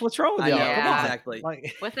hours? ba- What's wrong with I y'all? know, Come on. exactly.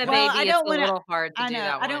 Like, With a Well, baby, I it's don't a wanna- little hard to I do know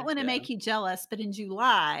that I don't one. want to Yeah. make you jealous, but in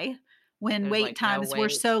July, when There's, wait like, no times were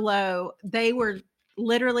wait. so low, they were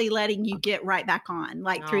literally letting you get right back on,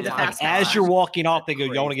 like through Oh the my fast gosh. as you're walking off, they go,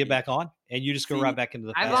 y'all want to get Crazy. back on? And you just go See, right back into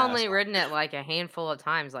the I've fast only pass. ridden it like a handful of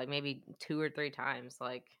times, like maybe 2 or 3 times.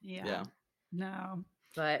 Like, Yeah. No,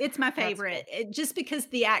 but it's my that's cool. favorite. Just because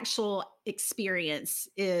the actual experience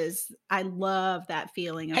is, I love that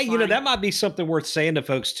feeling of Hey, flying. that might be something worth saying to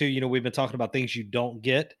folks too. We've been talking about things you don't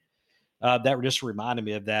get. That just reminded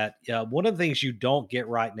me of that. One of the things you don't get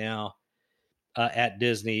right now at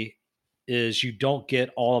Disney is you don't get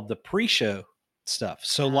all of the pre-show stuff.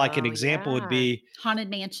 So like an Oh, example would yeah. be, Haunted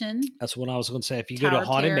Mansion. that's what I was going to say. If you go to Tower of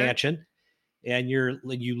Haunted Terror. Mansion and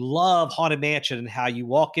you love Haunted Mansion and how you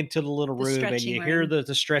walk into the little The room and stretching you hear room.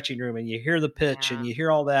 the stretching room and you hear the pitch and Yeah. you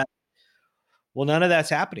hear all that. Well, none of that's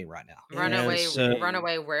happening right now. Runaway, And so-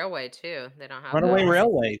 Runaway Railway too. They don't have Runaway that.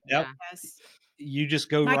 Railway. Yep. Yeah. Yes. You just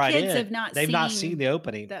go My right kids in. have not They've not seen seen the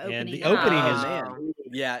opening. the And opening the yet. opening Oh, is man.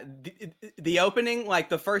 Yeah, the opening, like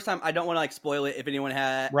the first time, I don't want to like spoil it if anyone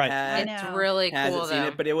Right. I has know. really cool seen though.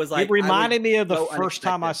 it, but it was like it reminded me of the so first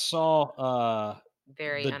time I unexpected. saw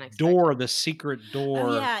Very the unexpected. door, the secret door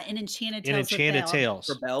Oh yeah, in Enchanted in Tales. with Enchanted Belle. Tales.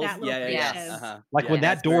 for bells. That little Yeah, Yes. pre-show. Like when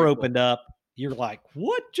that's that door very cool. opened up, you're like,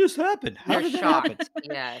 "What just happened? How You're did that shocked. happen?"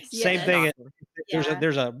 Yes. Same Yes. thing. Shocking. Yeah.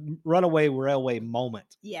 There's a Runaway Railway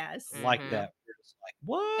moment Yes. Mm. like Mhm. that. Where it's like,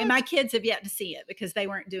 what? And my kids have yet to see it because they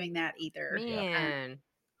weren't doing that either Man. on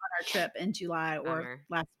our trip in July or Bummer.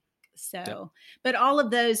 last week. So, but all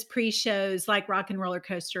of those pre-shows like Rock and Roller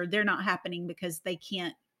Coaster, they're not happening because they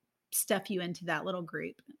can't stuff you into that little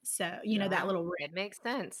group. So, that little room. It makes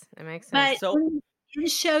sense. It makes But sense. So- in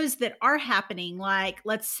shows that are happening, like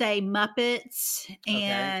let's say Muppets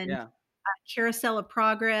and yeah. Carousel of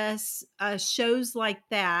Progress, shows like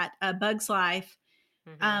that, Bugs Life.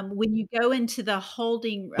 Mhm. When you go into the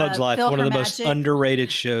holding Bugs Life, one of the most PhilharMagic-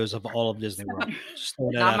 underrated shows of all of Disney World. Just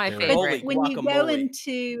throwing that Not out my there. favorite. Holy when you go guacamole.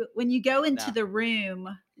 into Nah. the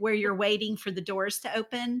room where you're waiting for the doors to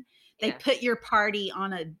open, they Yeah. put your party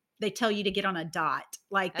they tell you to get on a dot.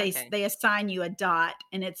 Like Okay. they assign you a dot,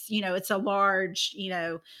 and it's it's a large,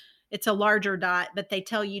 it's a larger dot, but they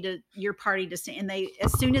tell you your party to stand. And they,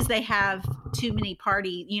 as soon as they have too many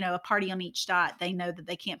a party on each dot, they know that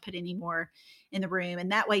they can't put any more in the room.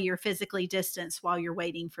 And that way you're physically distanced while you're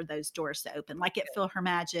waiting for those doors to open, like at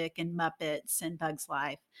PhilharMagic and Muppets and Bugs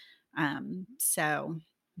Life.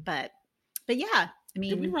 But yeah, I Did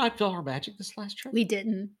we mean, ride PhilharMagic this last trip? we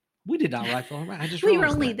didn't. We did not ride PhilharMagic. I just We were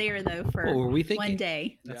realized only that. there though for What were we thinking? one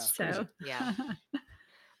day. That's So crazy. Yeah.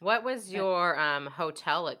 What was your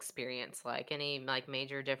hotel experience like? Any like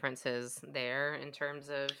major differences there in terms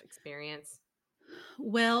of experience?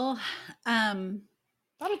 well, I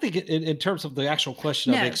don't think in terms of the actual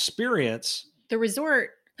question of No. experience. the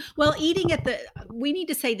resort. Well, we need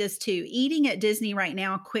to say this too. Eating at Disney right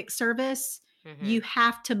now, quick service, Mhm. you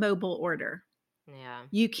have to mobile order. Yeah.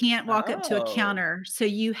 You can't walk up to a Oh, counter. So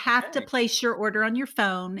you have to okay. place your order on your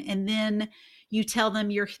phone, and then you tell them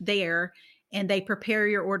you're there, and they prepare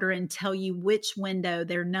your order and tell you which window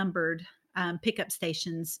they're numbered pickup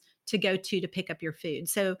stations to go to pick up your food.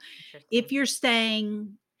 So if Interesting. you're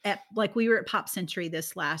staying at, like we were at Pop Century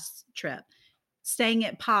this last trip, staying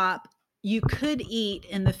at Pop, you could eat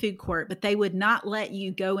in the food court, but they would not let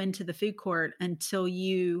you go into the food court until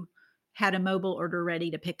you had a mobile order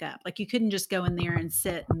ready to pick up. Like you couldn't just go in there and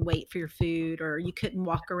sit and wait for your food, or you couldn't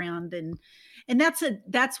walk around and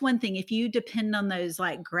that's one thing. If you depend on those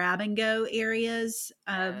like grab and go areas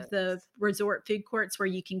of the Yes. resort food courts where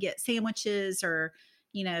you can get sandwiches or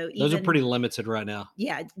Those are even- pretty limited right now.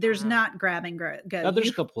 yeah, there's Uh-huh. not grab and go. There's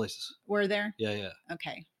You- a couple places. were there? Yeah, yeah.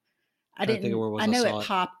 Okay. Trying to think of where it was I I know saw at it.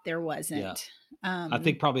 Pop there wasn't. I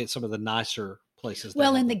think probably at some of the nicer places. they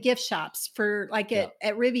Well, have in the them. gift shops for like Yeah.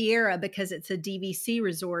 at Riviera, because it's a DVC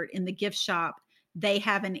resort, in the gift shop, they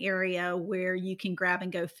have an area where you can grab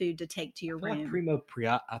and go food to take to your I feel like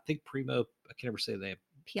room. I think Primo. I can never say the name.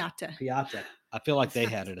 Piata, Piazza. I feel like they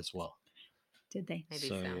had it as well. did they? Maybe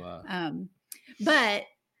So so. But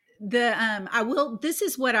this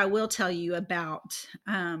is what I will tell you about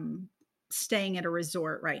staying at a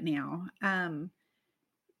resort right now.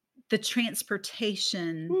 The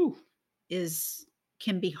transportation whew.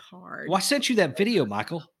 can be hard. Well, I sent you that video,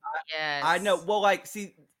 Michael. Yes. I know. Well, like,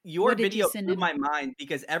 see, your What did you video send blew him? my mind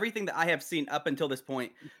because everything that I have seen up until this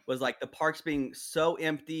point was like the parks being so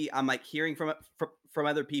empty. I'm like hearing from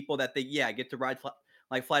other people that they get to ride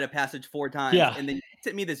like Flight of Passage 4 times. Yeah. And then you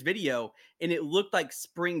sent me this video, and it looked like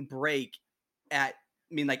spring break at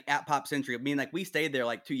Pop Century. I mean, like we stayed there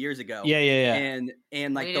like 2 years ago. Yeah.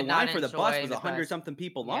 And like We the did not line for the bus enjoy was the 100 bus. something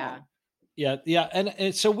people Yeah. long. Yeah.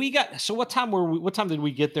 And so what time did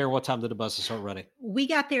we get there? What time did the buses start running? We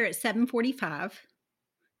got there at 7:45.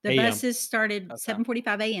 The AM. buses started Okay.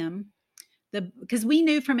 7:45 a.m. Because we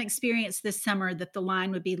knew from experience this summer that the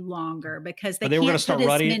line would be longer because they But they were can't gonna start put as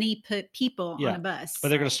running- many people Yeah, on a bus. But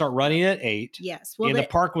they're going to start running at 8. Yes. Well, And the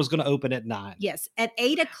park was going to open at 9. yes. At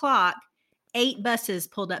 8 o'clock, 8 buses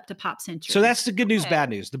pulled up to Pop Century. So that's the good news, Okay. bad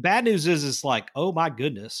news. The bad news is it's like, oh my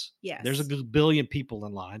goodness. yes. There's a billion people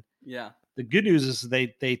in line. Yeah. The good news is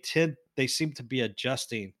they seem to be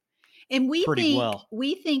adjusting. And we pretty think well.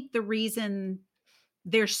 the reason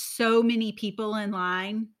there's so many people in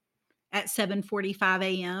line at 7:45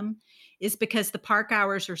 a.m. is because the park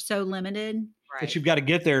hours are so limited. But you've got to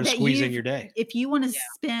get there and That squeeze in you've- your day. If you want to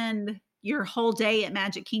spend your whole day at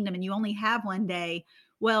Magic Kingdom and you only have one day,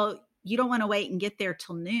 well, you don't want to wait and get there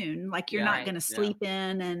till noon. Like you're Yeah, not right, going to yeah. sleep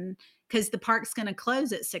in, and because the park's going to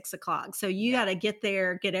close at 6 o'clock. So you got to get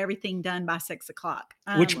there, get everything done by 6 o'clock.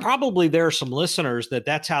 Which probably there are some listeners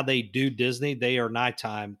that's how they do Disney. They are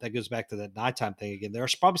nighttime. That goes back to that nighttime thing again.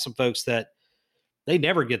 There's probably some folks that they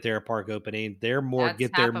never get there at park opening. They're more That's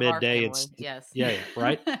get half there of our midday. family, yes. Yeah,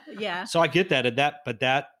 right. yeah. So I get that, but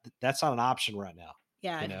that's not an option right now.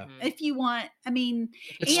 Yeah. You know, Mhm. If you want, I mean,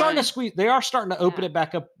 it's And- starting to squeeze. They are starting to open Yeah. it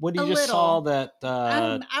back up. When you A just saw little.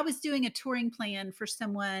 that, I was doing a touring plan for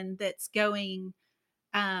someone that's going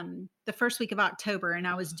the first week of October, and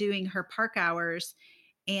I was doing her park hours,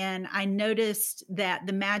 and I noticed that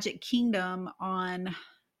the Magic Kingdom on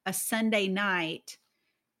a Sunday night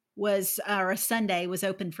or a Sunday was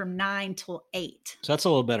open from 9 till 8. so that's a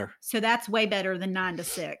little better. So that's way better than 9 to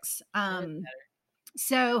 6. That is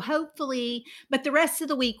So hopefully, but the rest of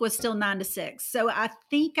the week was still 9 to 6. So I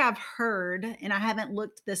think I've heard, and I haven't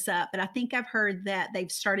looked this up, but I think I've heard that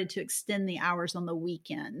they've started to extend the hours on the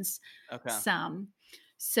weekends Okay. some.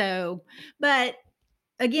 So, but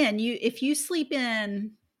again, if you sleep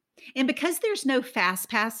in, and because there's no fast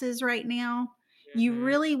passes right now, you Mhm.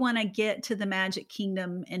 really want to get to the Magic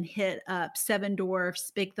Kingdom and hit up Seven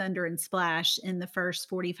Dwarfs, Big Thunder, and Splash in the first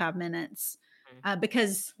 45 minutes.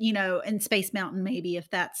 Because, and Space Mountain, maybe if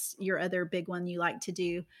that's your other big one you like to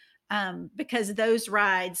do, because those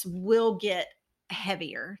rides will get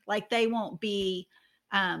heavier. Like they won't be,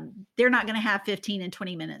 they're not going to have 15 and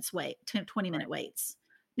 20 minutes 20-minute waits.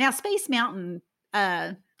 Now, Space Mountain,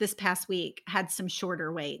 this past week had some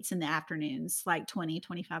shorter waits in the afternoons, like 20,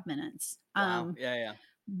 25 minutes. Wow. Yeah.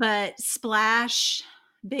 But Splash,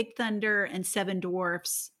 Big Thunder, and Seven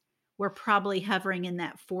Dwarfs were probably hovering in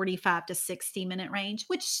that 45 to 60 minute range,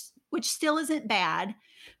 which still isn't bad.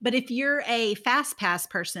 But if you're a fast pass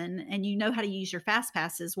person and you know how to use your fast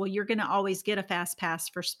passes, well, you're going to always get a fast pass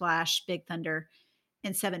for Splash, Big Thunder,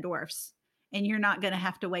 and Seven Dwarfs. And you're not going to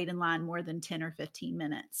have to wait in line more than 10 or 15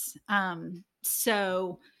 minutes.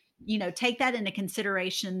 So, take that into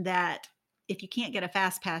consideration that if you can't get a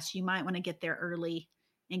fast pass, you might want to get there early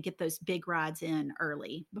and get those big rides in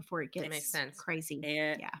early before it makes gets sense. crazy.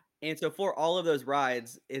 And so for all of those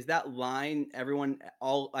rides, is that line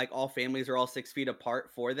all families are all 6 feet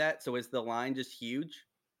apart for that? So is the line just huge?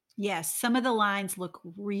 Yes, some of the lines look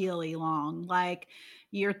really long. Like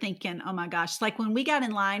you're thinking, oh my gosh. Like when we got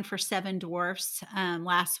in line for Seven Dwarfs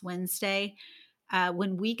last Wednesday,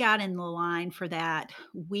 when we got in the line for that,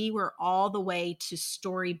 we were all the way to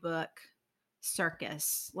Storybook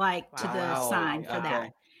Circus, like to the Wow. sign for Okay.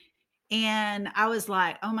 that. And I was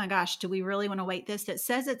like, oh my gosh, do we really want to wait this? It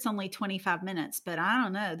says it's only 25 minutes, but I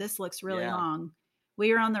don't know. This looks really Yeah. long.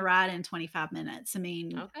 We were on the ride in 25 minutes. I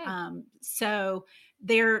mean, Okay. so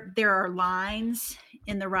there are lines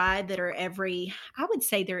in the ride that are I would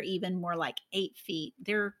say they're even more like 8 feet.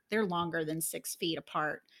 They're longer than 6 feet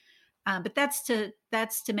apart. But that's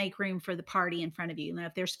to make room for the party in front of you. And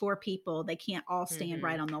if there's 4 people, they can't all stand Mhm.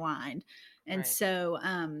 right on the line. And Right. so,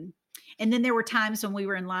 and then there were times when we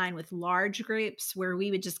were in line with large groups where we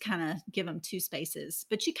would just kind of give them 2 spaces.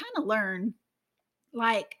 But you kind of learn,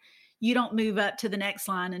 like, you don't move up to the next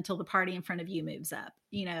line until the party in front of you moves up.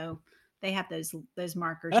 They have those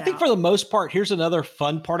markers. I think for the most part, here's another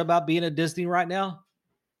fun part about being at Disney right now.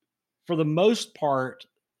 For the most part,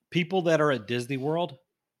 people that are at Disney World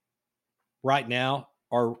right now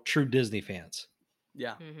are true Disney fans.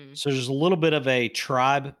 Yeah. Mhm. So there's a little bit of a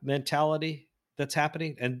tribe mentality that's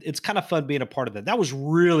happening. And it's kind of fun being a part of that. That was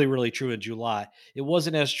really, really true in July. It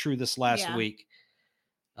wasn't as true this last Yeah. week.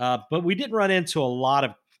 But we didn't run into a lot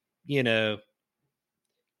of,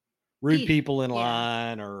 rude people in Yeah.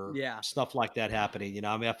 line or Yeah. stuff like that happening. You know,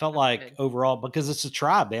 I mean, I felt That's like good. overall, because it's a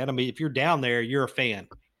tribe, man. I mean, if you're down there, you're a fan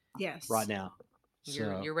Yes. right now.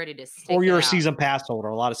 You're So, ready to stick or you're it a out. season pass holder,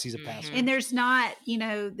 a lot of season pass Mhm. holders. And there's not,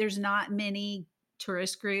 there's not many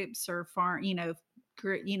tourist groups or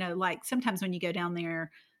like sometimes when you go down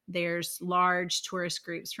there, there's large tourist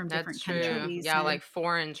groups from different That's true. countries. Yeah, and- like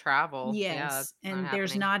foreign travel. Yeah, yes, that's and not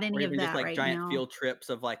there's happening. not Or any of even just that like right giant now. field trips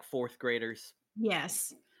of like fourth graders.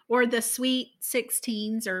 Yes. Or the sweet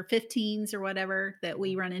 16s or 15s or whatever that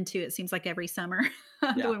we run into. It seems like every summer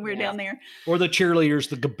Yeah. when we're down there. Or the cheerleaders,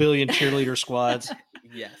 the gabillion cheerleader squads.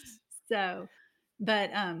 Yes. So,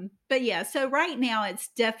 but yeah, so right now it's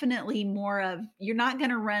definitely more of, you're not going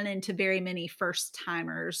to run into very many first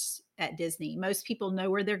timers at Disney. Most people know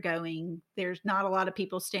where they're going. There's not a lot of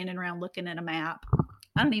people standing around looking at a map.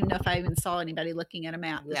 I don't even know if I even saw anybody looking at a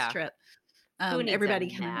map this Yeah. trip. Who needs Everybody a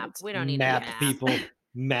kind of map? looks We don't need Map a map. people.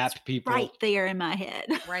 Map people. right there in my head.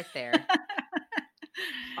 Right there.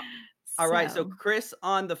 All right. So Chris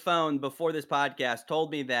on the phone before this podcast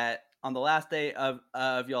told me that on the last day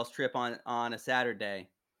of y'all's trip on a Saturday,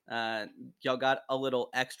 y'all got a little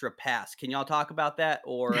extra pass. Can y'all talk about that,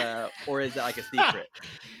 or is it like a secret?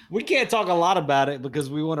 We can't talk a lot about it because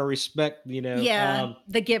we want to respect, yeah,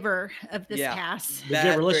 the giver of this yeah. pass. the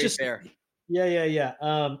giver. Let's very just fair. Yeah.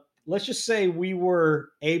 Let's just say we were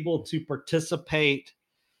able to participate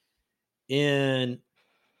in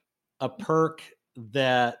a perk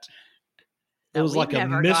that it That was we've like a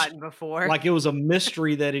never gotten before. like it was a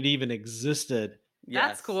mystery that it even existed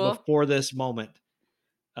That's Yes. cool. before this moment.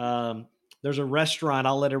 There's a restaurant.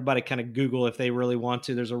 I'll let everybody kind of Google if they really want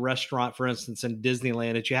to. There's a restaurant, for instance, in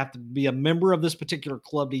Disneyland that you have to be a member of this particular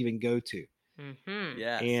club to even go to. Mm-hmm.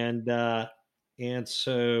 Yes. And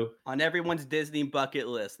so on everyone's Disney bucket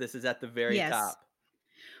list, this is at the very Yes. top.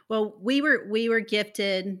 Well, we were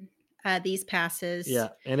gifted these passes. yeah,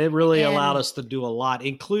 and it really allowed And- us to do a lot,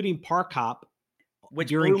 including park hop, Which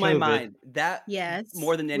during blew my COVID. mind. That Yes.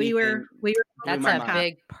 more than anything. we were That's my a mind.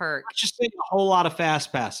 big perk. Just saying a whole lot of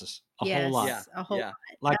fast passes, a yes, whole lot, Yeah. a whole Yeah.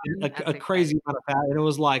 like That's a crazy amount of fast, and it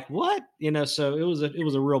was like what so it was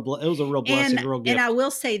a real blessing, a real gift. And I will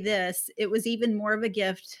say this, it was even more of a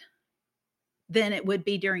gift than it would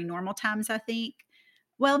be during normal times, I think.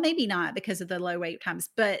 Well, maybe not because of the low wait times,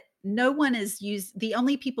 but no one is the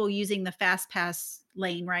only people using the fast pass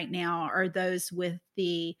lane right now are those with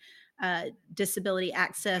the disability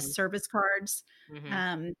access service cards.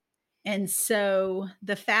 Mhm. And so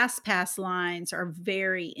the fast pass lines are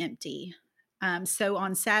very empty. So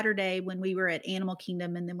on Saturday, when we were at Animal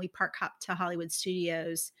Kingdom and then we park hopped to Hollywood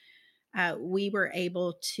Studios, we were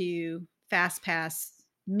able to fast pass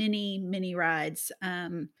many rides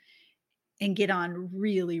and get on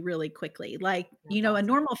really, really quickly. Like, That's a awesome.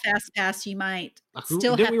 normal fast pass, you might Who-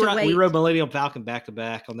 still didn't have to wait we rode Millennium Falcon back to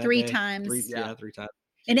back on that 3 day? times. Three Yeah. times.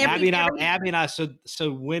 And Abby and I,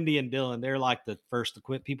 so Wendy and Dylan, they're like the first to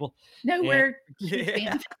quit people. no, and- we're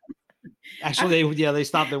Yeah. Actually, they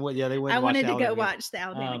stopped and went. Yeah, they went. I and watched wanted to Alabama go game. watch the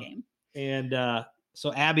Alabama game. And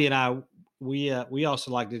so Abby and I, we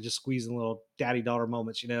also like to just squeeze in little daddy daughter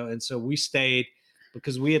moments, And so we stayed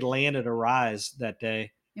because we had landed a Rise that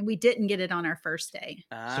day. And we didn't get it on our first day.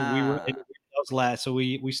 So we were. Ah. That was last. So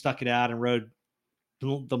we stuck it out and rode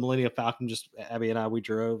the Millennium Falcon. Just Abby and I, we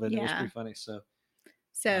drove, and it was Yeah. pretty funny. So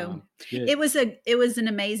So good. it was an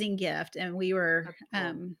amazing gift, and we were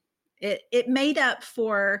That's cool. it made up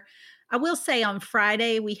for. I will say on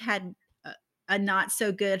Friday we had a not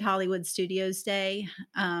so good Hollywood Studios day.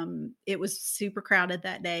 It was super crowded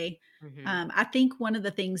that day. Mhm. I think one of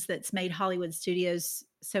the things that's made Hollywood Studios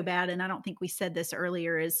so bad, and I don't think we said this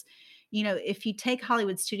earlier, is if you take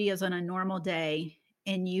Hollywood Studios on a normal day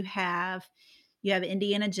and you have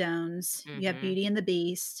Indiana Jones, you have Mhm. Beauty and the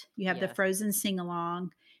Beast, you have the Yes. Frozen sing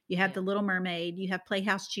along, you have Yeah. the Little Mermaid, you have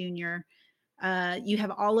Playhouse Junior, you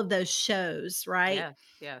have all of those shows, right? Yes.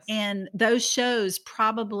 Yes. And those shows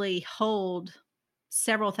probably hold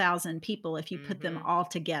several thousand people if you put them Mhm. all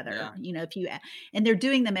together. Yeah. And they're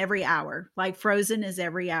doing them every hour. Like Frozen is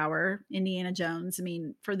every hour, Indiana Jones, I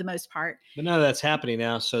mean, for the most part. But none of that's happening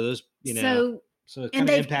now. So those, so it kind of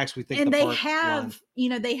they've- impacts. We think, And the they park have,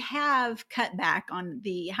 line. they have cut back on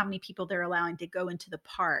how many people they're allowing to go into the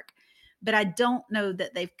park. But I don't know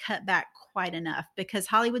that they've cut back quite enough because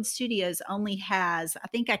Hollywood Studios only has, I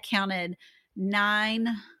think I counted 9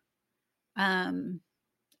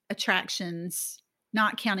 attractions,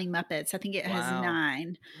 not counting Muppets. I think it has Wow.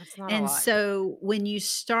 9. That's not a And lot. so when you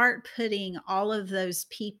start putting all of those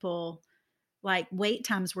people, like wait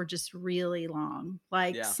times were just really long,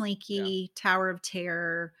 like Yeah. Slinky, Tower of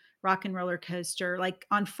Terror, Rock and Roller Coaster. Like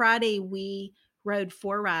on Friday, we rode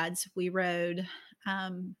 4 rides. We rode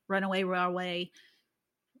Runaway Railway,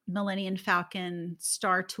 Millennium Falcon,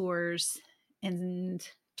 Star Tours, and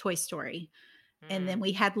Toy Story. And then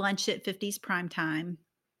we had lunch at 50's Prime Time.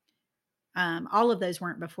 All of those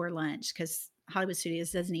weren't before lunch because Hollywood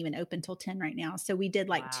Studios doesn't even open till 10 right now. So we did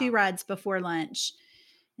like 2 rides before lunch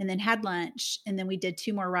and then had lunch. And then we did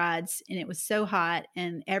 2 more rides, and it was so hot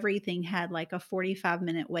and everything had like a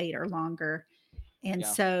 45-minute wait or longer. And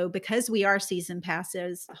so because we are season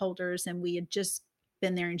passes holders and we had just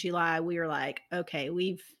been there in July, we were like, okay,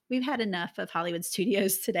 we've had enough of Hollywood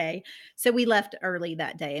Studios today. So we left early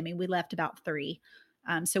that day. I mean, we left about 3.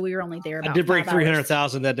 So we were only there about I did break 5 hours.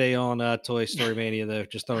 300,000 that day on Toy Story Mania, though.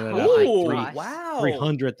 Just throwing that out. Oh, Like wow.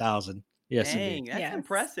 300,000. Yes, Dang, indeed. that's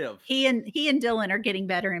impressive. He and Dylan are getting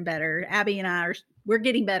better and better. Abby and I we're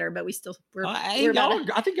getting better, but we still I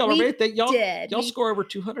think y'all are great. Y'all score over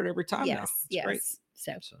 200 every time now. Yes. Great.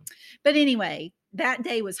 So, but anyway, that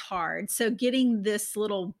day was hard. So getting this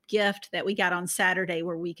little gift that we got on Saturday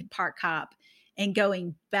where we could park hop and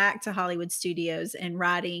going back to Hollywood Studios and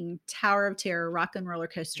riding Tower of Terror, Rock and Roller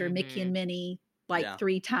Coaster, Mickey and Minnie,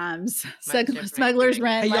 3 times. Smuggler's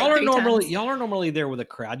Run. Hey, like y'all are normally there with a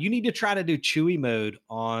crowd. You need to try to do Chewie mode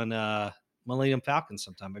on Millennium Falcon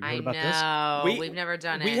sometime. Have you heard about this? We've never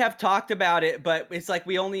done it. We have talked about it, but it's like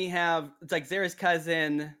we only have. It's like Zara's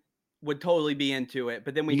cousin would totally be into it,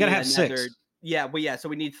 but then we gotta need have another. 6. So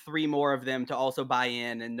we need 3 more of them to also buy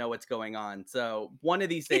in and know what's going on. So one of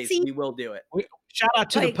these days we will do it. Shout out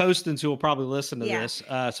to the Postons who will probably listen to this.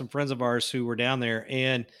 Some friends of ours who were down there,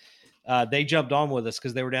 and they jumped on with us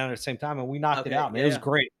because they were down at the same time, and we knocked it out. Man, it was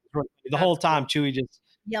great. The whole time, Chewie just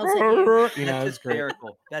yells at you. That's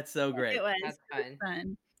hysterical. That's so great. It was. That's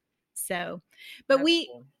fun. So, but we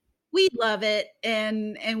love it,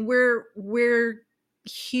 and we're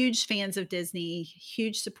huge fans of Disney,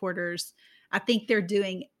 huge supporters. I think they're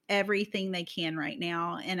doing everything they can right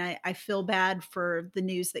now. And I feel bad for the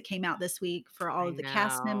news that came out this week for all of the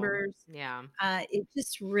cast members. Yeah. It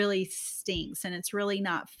just really stinks and it's really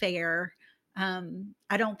not fair.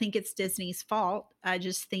 I don't think it's Disney's fault. I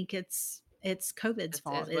just think it's COVID's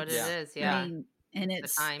fault. It's what it is. Yeah. I mean, and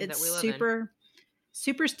it's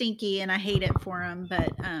super stinky and I hate it for them,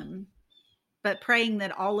 but praying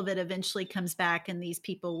that all of it eventually comes back and these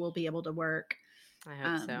people will be able to work. I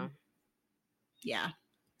hope so. Yeah.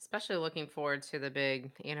 Especially looking forward to the big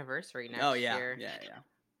anniversary next year. Yeah.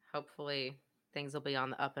 Hopefully things will be on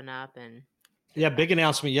the up and up. And big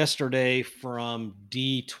announcement yesterday from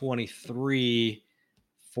D23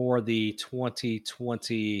 for the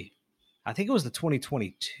 2020. I think it was the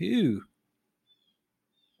 2022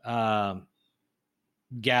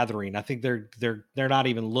 gathering. I think they're not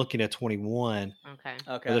even looking at 21.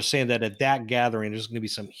 Okay. They're saying that at that gathering, there's going to be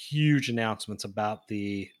some huge announcements about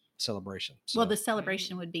the celebration. So, well, the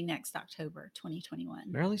celebration would be next October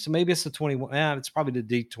 2021. Really? So maybe it's the 21. It's probably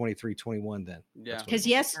the D23 21 then. Yeah. Because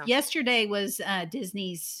yesterday was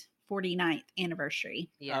Disney's 49th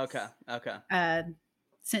anniversary. Yes. Okay.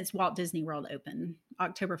 Since Walt Disney World opened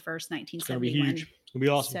October 1st, 1971. It's going to be huge. It's going to be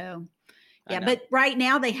awesome. So, yeah, but right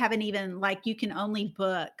now they haven't even you can only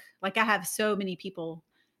book. I have so many people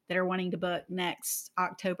that are wanting to book next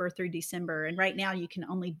October through December. And right now you can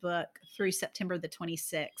only book through September the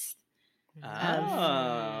 26th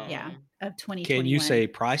of 2021. Can you say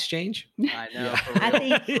price change? I know.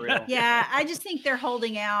 For real. I just think they're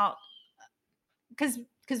holding out because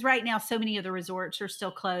right now so many of the resorts are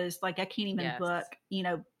still closed. I can't even book,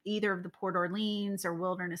 either of the Port Orleans or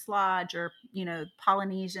Wilderness Lodge or,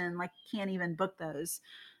 Polynesian, can't even book those.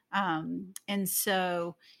 And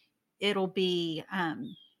so it'll be,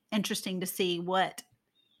 interesting to see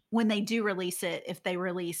when they do release it, if they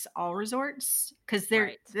release all resorts, because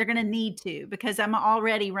they're going to need to, because I'm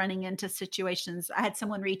already running into situations. I had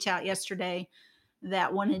someone reach out yesterday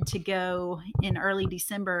that wanted to go in early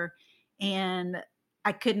December and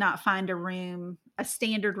I could not find a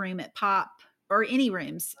standard room at Pop or any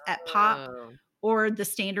rooms at Pop or the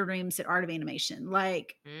standard rooms at Art of Animation.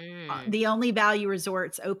 The only value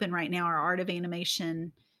resorts open right now are Art of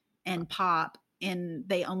Animation and Pop. And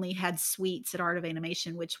they only had suites at Art of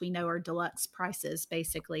Animation, which we know are deluxe prices,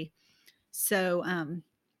 basically. So,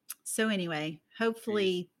 anyway,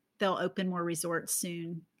 hopefully they'll open more resorts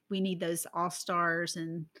soon. We need those All-Stars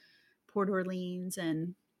and Port Orleans,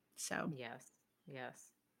 and so yes.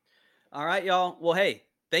 All right, y'all. Well, hey,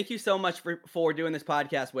 thank you so much for doing this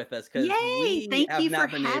podcast with us. Yay! Thank you for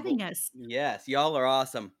having us. Yes, y'all are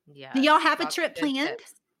awesome. Yeah. Do y'all have a trip planned?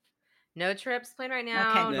 Tips. No trips planned right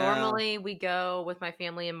now. Okay. No. Normally we go with my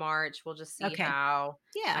family in March. We'll just see Okay. how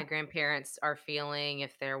Yeah. my grandparents are feeling,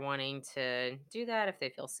 if they're wanting to do that, if they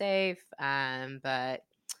feel safe. But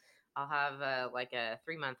I'll have like a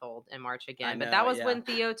 3-month-old in March again. But that know, was yeah. when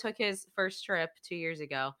Theo took his first trip 2 years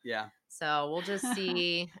ago. Yeah. So we'll just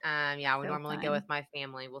see. Yeah, we So normally go fun. with my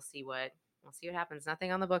family. We'll see what happens.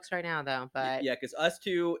 Nothing on the books right now though. But Yeah, because us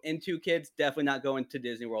two and 2 kids definitely not going to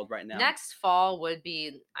Disney World right now. next fall would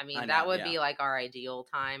be, I mean, I that know, would yeah. be like our ideal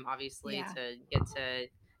time, obviously, Yeah. to get to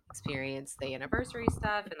experience the anniversary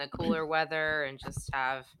stuff and the cooler weather and just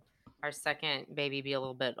have our second baby be a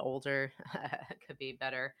little bit older. Could be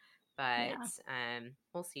better. But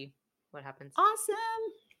we'll see what happens. Awesome.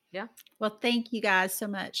 Yeah. Well, thank you guys so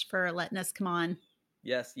much for letting us come on.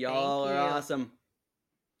 Yes, y'all Thank are you. awesome.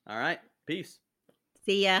 All right, peace.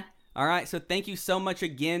 See ya. All right, so thank you so much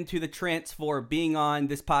again to the Trents for being on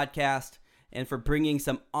this podcast and for bringing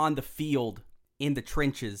some on the field, in the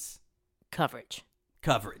trenches Coverage.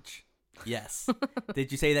 Yes.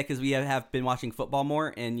 Did you say that because we have been watching football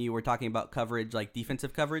more and you were talking about coverage, like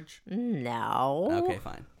defensive coverage? No. Okay,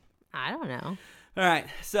 fine. I don't know. All right,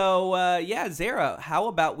 so Zara, how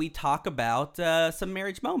about we talk about some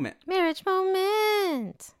marriage moment? Marriage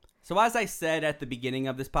moment. So as I said at the beginning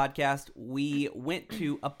of this podcast, we went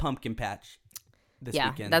to a pumpkin patch this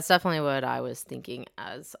weekend. That's definitely what I was thinking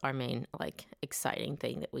as our main exciting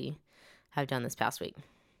thing that we have done this past week.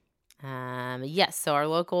 Yes, so our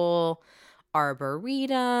local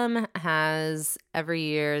Arboretum has every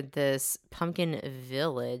year this pumpkin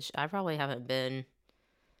village. I probably haven't been,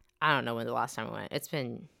 I don't know when the last time I went. It's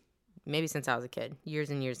been maybe since I was a kid, years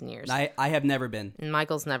and years and years. I have never been. And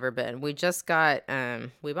Michael's never been. We just got,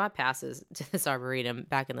 we bought passes to this Arboretum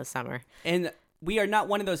back in the summer. And we are not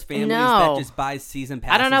one of those families No. that just buys season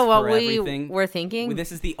passes I don't know what for we everything. were thinking.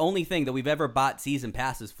 This is the only thing that we've ever bought season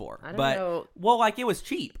passes for. I don't know. Well, like it was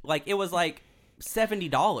cheap. Like it was like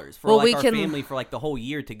 $70 for Well, like we our can- family for like the whole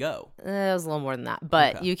year to go. It was a little more than that.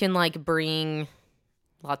 But Okay. you can bring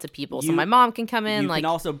lots of people. So You- my mom can come in. You can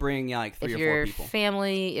also bring like 3 if or 4 your people.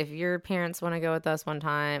 family, if your parents want to go with us one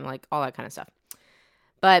time, all that kind of stuff.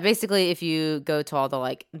 But basically, if you go to all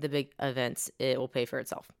the big events, it will pay for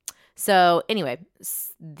itself. So anyway,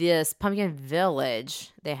 this pumpkin village,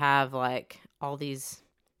 they have all these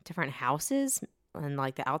different houses, and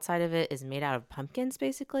the outside of it is made out of pumpkins,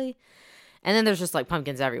 basically. And then there's just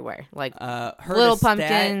pumpkins everywhere, heard little a stat,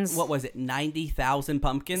 pumpkins. What was it? 90,000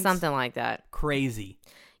 pumpkins. something like that. Crazy.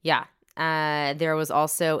 Yeah. There was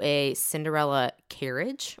also a Cinderella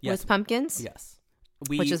carriage Yes. with pumpkins, Yes.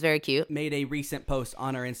 We which is very cute. made a recent post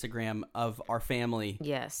on our Instagram of our family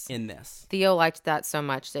Yes. in this. Theo liked that so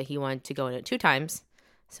much that he wanted to go in it 2 times.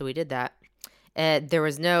 So we did that. There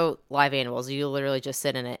was no live animals. You literally just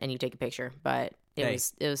sit in it and you take a picture. But it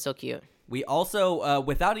was still cute. We also,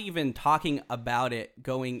 without even talking about it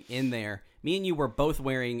going in there, me and you were both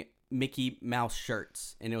wearing Mickey Mouse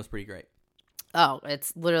shirts, and it was pretty great. Oh,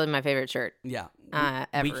 it's literally my favorite shirt. Yeah.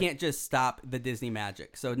 Ever. We can't just stop the Disney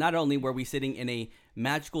magic. So not only were we sitting in a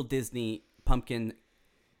magical Disney pumpkin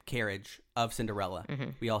carriage of Cinderella,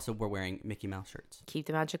 we also were wearing Mickey Mouse shirts. Keep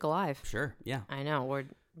the magic alive. Sure, yeah. I know. We're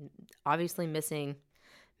obviously missing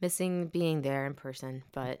being there in person,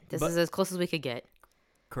 but this is as close as we could get.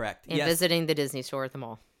 Correct. And yes. visiting the Disney store at the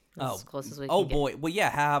mall. As close as we can get. Boy. Well, yeah,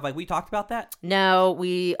 have we talked about that? No,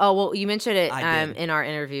 you mentioned it I did. in our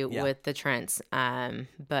interview Yeah. with the Trents.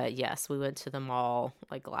 But yes, we went to the mall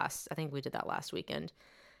I think we did that last weekend.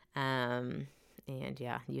 And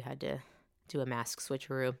yeah, you had to do a mask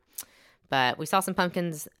switcheroo. But we saw some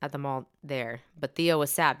pumpkins at the mall there. But Theo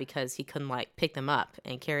was sad because he couldn't pick them up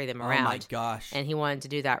and carry them around. Oh my gosh. And he wanted to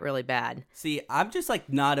do that really bad. See, I'm just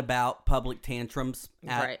not about public tantrums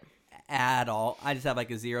Right. at all. I just have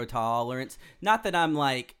a zero tolerance. Not that I'm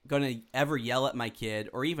gonna ever yell at my kid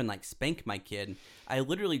or even spank my kid. I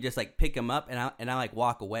literally just pick him up and I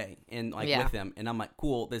walk away and Yeah. with him, and I'm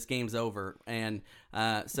cool, this game's over. And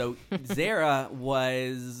so Zara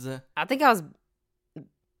was I think I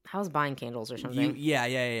was buying candles or something.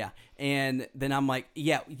 yeah. And then I'm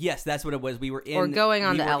yes, that's what it was. We were in Or going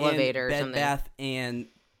on we the were in elevator or Bed something. Bath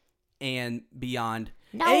and Beyond.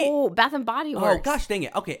 No, Hey, Bath and Body Works. oh gosh dang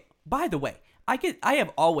it. Okay, by the way, I have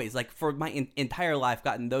always for my entire life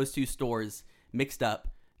gotten those 2 stores mixed up.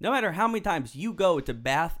 No matter how many times you go to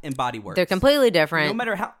Bath and Body Works, They're completely different.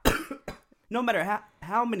 no matter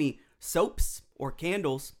how many soaps or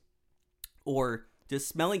candles or just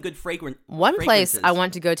smelling good One place fragrances. I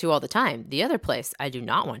want to go to all the time. The other place I do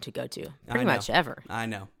not want to go to pretty I know. much ever. I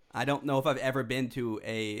know. I don't know if I've ever been to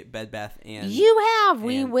a Bed Bath and You have.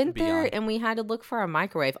 We and went Beyond. there and we had to look for a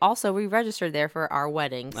microwave. Also, we registered there for our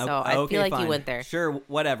wedding, so I Okay, feel like fine. you went there. Sure,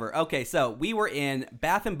 whatever. Okay, so we were in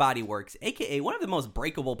Bath and Body Works, aka one of the most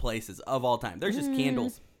breakable places of all time. There's just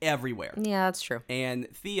candles everywhere. Yeah, that's true. And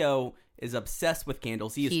Theo is obsessed with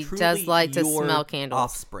candles. He is He truly does like to your smell candles.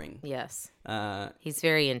 offspring. Yes, Uh, he's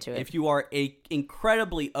very into it. if you are a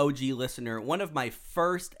incredibly OG listener, one of my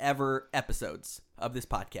first ever episodes of this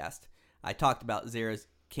podcast, I talked about Zara's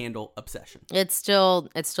candle obsession. It's still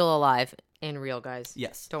alive and real, guys.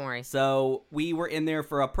 Yes. Don't worry. So we were in there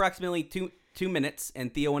for approximately two minutes,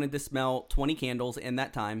 and Theo wanted to smell 20 candles in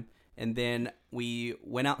that time. And then we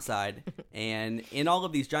went outside, and in all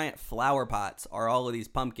of these giant flower pots are all of these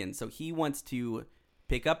pumpkins. So he wants to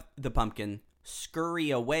pick up the pumpkin, scurry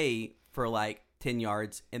away for like 10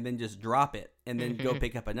 yards, and then just drop it, and then go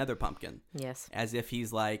pick up another pumpkin. Yes. As if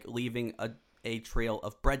he's like leaving a trail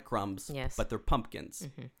of breadcrumbs, Yes. but they're pumpkins.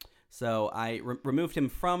 So I removed him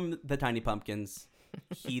from the tiny pumpkins.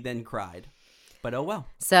 He then cried. But oh well.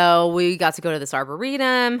 So we got to go to this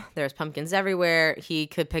arboretum. There's pumpkins everywhere. He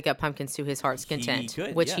could pick up pumpkins to his heart's content, He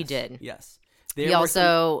could, which he yes, did. Yes. He There were some-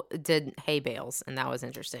 also did hay bales, and that was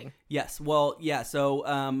interesting. Yes. Well, yeah. So,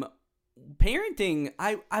 parenting,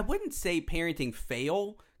 I wouldn't say parenting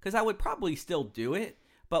fail, because I would probably still do it.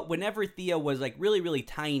 But whenever Theo was like really, really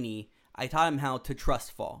tiny, I taught him how to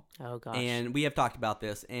trust fall. Oh gosh. And we have talked about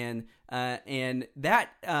this, and that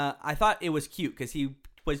I thought it was cute because he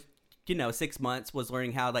was, 6 months, was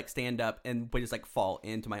learning how to like stand up and would just like fall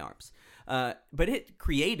into my arms. But it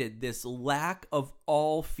created this lack of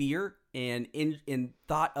all fear and in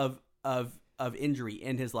thought of injury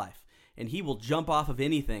in his life, and he will jump off of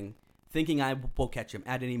anything, thinking I will catch him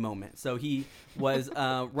at any moment. So he was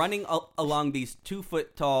running along these 2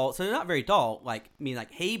 foot tall, so they're not very tall, like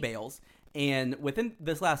hay bales. And within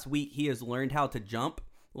this last week, he has learned how to jump,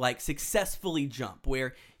 like successfully jump,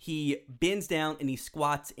 where he bends down and he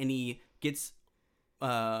squats and he gets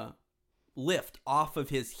lift off of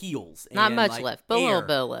his heels. Not and, much like, lift, but a little air.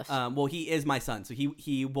 bit of lift. Well, he is my son, so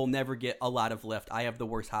he will never get a lot of lift. I have the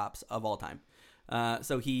worst hops of all time.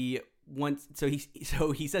 So he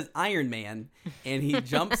says Iron Man, and he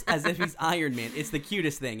jumps as if he's Iron Man. It's the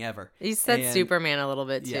cutest thing ever. He said And- Superman a little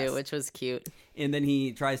bit too, Yes. which was cute. And then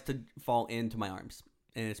he tries to fall into my arms,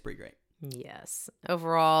 and it's pretty great. Yes.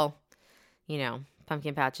 Overall,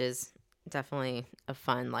 pumpkin patches, definitely a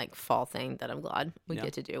fun like fall thing that I'm glad we Yeah.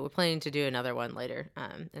 get to do. We're planning to do another one later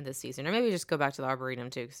in this season, or maybe just go back to the Arboretum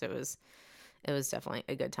too, because it was definitely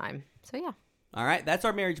a good time. So yeah. All right, that's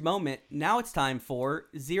our marriage moment. Now it's time for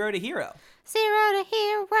Zero to Hero. 0 to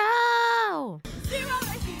hero. 0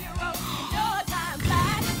 to hero, your time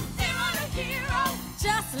flies. 0 to hero,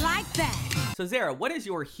 just like that. So, Zara, what is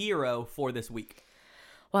your hero for this week?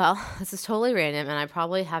 Well, this is totally random, and I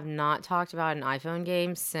probably have not talked about an iPhone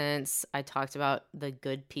game since I talked about the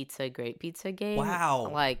Good Pizza, Great Pizza game. Wow.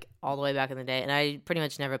 Like all the way back in the day, and I pretty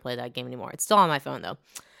much never play that game anymore. It's still on my phone though.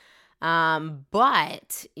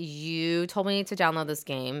 But you told me to download this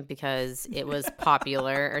game because it was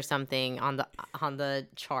popular or something on the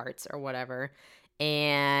charts or whatever.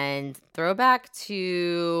 And throwback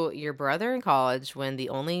to your brother in college when the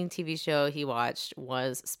only TV show he watched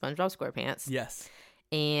was SpongeBob SquarePants. Yes.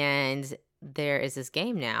 And there is this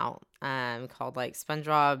game now called like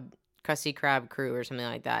SpongeBob Krusty Krab Crew or something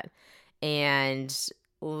like that. And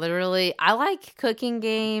literally, I like cooking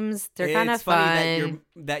games. They're kind of It's fun. funny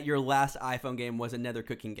that your last iPhone game was another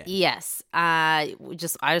cooking game. Yes. I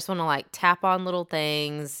just want to like tap on little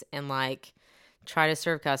things and like try to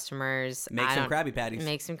serve customers. Make some Krabby Patties.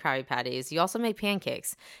 Make some Krabby Patties. You also make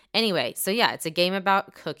pancakes. Anyway, so yeah, it's a game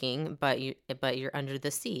about cooking, but you're under the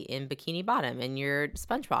sea in Bikini Bottom and you're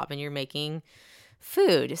SpongeBob and you're making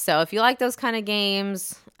food. So if you like those kind of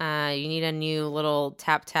games, you need a new little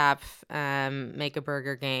tap make a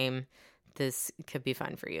burger game. This could be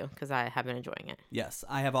fun for you because I have been enjoying it. Yes,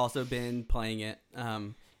 I have also been playing it.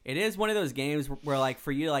 It is one of those games where like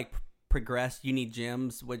for you to like progress, you need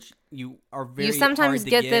gems, which you are very You sometimes hard to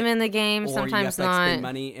get them in the game, or you have sometimes to like, not. spend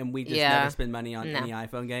money, and we just Yeah. never spend money on No. any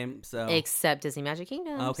iPhone game. So Except Disney Magic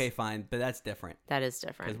Kingdom. okay, fine, but that's different. That is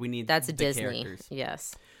different. 'Cause we need That's the Disney. characters.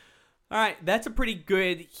 Yes. All right, that's a pretty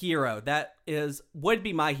good hero. That would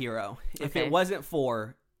be my hero if Okay. it wasn't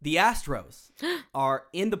for the Astros are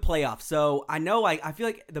in the playoffs. So I know I feel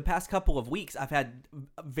like the past couple of weeks I've had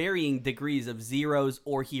varying degrees of zeros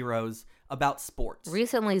or heroes about sports.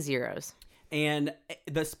 Recently, zeros. And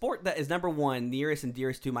the sport that is number one, nearest and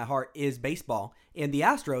dearest to my heart, is baseball. And the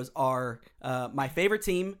Astros are my favorite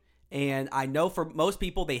team. And I know for most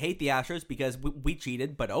people, they hate the Astros because we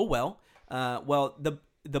cheated, but oh well.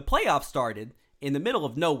 the playoffs started in the middle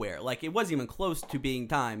of nowhere. Like, it wasn't even close to being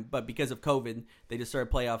time, but because of COVID, they just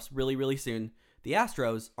started playoffs really, really soon. The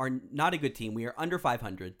Astros are not a good team. We are under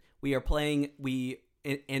 500. We are playing,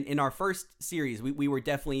 in our first series, we were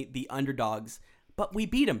definitely the underdogs, but we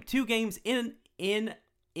beat them 2 games in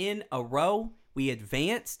a row. We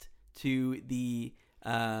advanced to the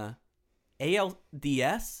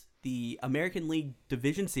ALDS, the American League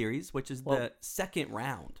Division Series, which is the second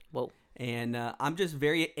round. Whoa. And I'm just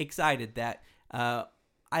very excited that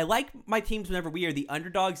I like my teams whenever we are the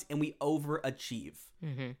underdogs and we overachieve.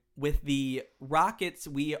 Mm-hmm. With the Rockets,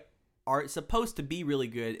 we are supposed to be really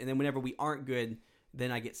good, and then whenever we aren't good,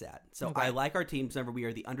 then I get sad. So Okay. I like our teams whenever we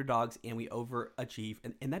are the underdogs and we overachieve,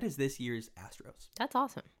 and that is this year's Astros. That's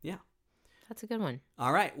awesome. Yeah. That's a good one.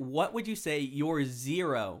 All right. What would you say your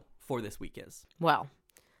 0 for this week is? Well,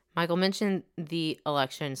 Michael mentioned the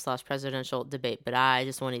election / presidential debate, but I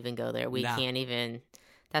just won't even go there. We Nah. can't even.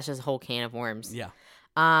 That's just a whole can of worms. Yeah.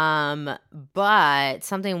 But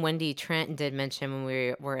something Wendy Trent did mention when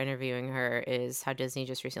we were interviewing her is how Disney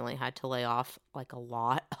just recently had to lay off like a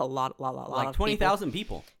lot Like of 20,000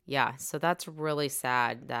 people. Yeah, so that's really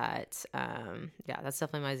sad that, that's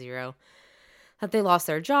definitely my 0. That they lost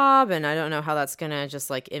their job, and I don't know how that's going to just,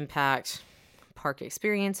 like, impact park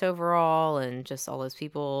experience overall and just all those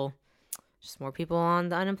people, just more people on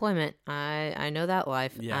the unemployment. I know that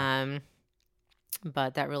life. Yeah.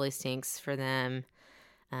 But that really stinks for them.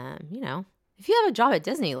 If you have a job at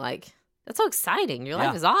Disney, like, that's so exciting. Your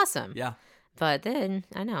life Yeah. is awesome. Yeah. But then,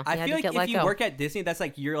 I know, I you had feel to get like let if you go. work at Disney, that's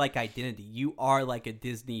like your like identity. You are like a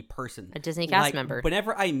Disney person. A Disney cast Like, member.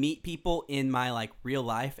 Whenever I meet people in my like real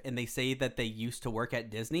life and they say that they used to work at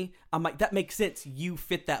Disney, I'm like, that makes sense. You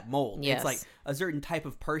fit that mold. Yes. It's like a certain type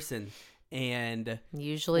of person. And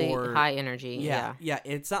Usually or- high energy. yeah.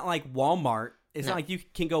 It's not like Walmart. It's No. not like you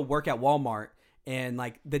can go work at Walmart and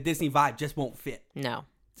like the Disney vibe just won't fit. No.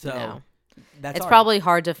 So No. that's It's hard. probably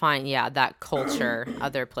hard to find, that culture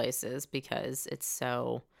other places because it's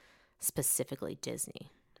so specifically Disney.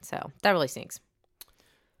 So that really stinks.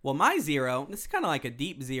 Well, my 0, this is kind of like a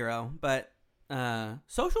deep 0, but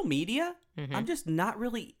social media, Mhm. I'm just not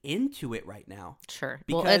really into it right now. Sure.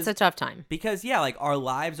 Well, Because- it's a tough time. Because, yeah, like our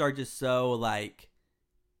lives are just so like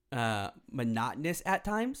monotonous at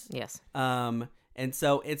times. Yes. And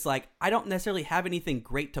so it's like I don't necessarily have anything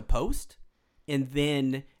great to post. And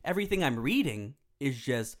then everything I'm reading is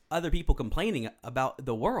just other people complaining about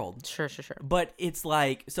the world. Sure. But it's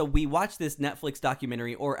like, so we watched this Netflix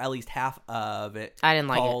documentary, or at least half of it. I didn't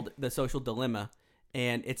like it. called The Social Dilemma.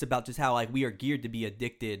 And it's about just how like we are geared to be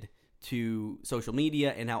addicted to social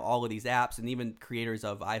media and how all of these apps and even creators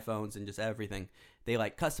of iPhones and just everything, they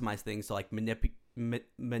like customize things to like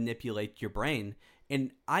manipulate your brain.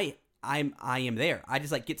 And I am there. I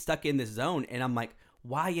just like get stuck in this zone and I'm like,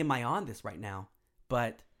 why am I on this right now?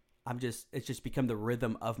 But it's just become the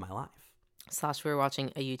rhythm of my life. / we were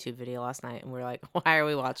watching a YouTube video last night and we were like, why are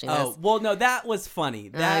we watching this? Oh, well, no, that was funny.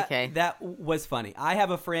 Okay. That was funny. I have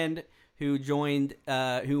a friend who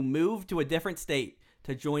who moved to a different state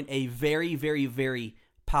to join a very, very, very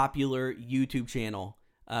popular YouTube channel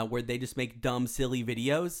where they just make dumb, silly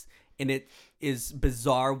videos. And it is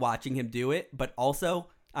bizarre watching him do it. But also,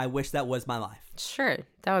 I wish that was my life. Sure.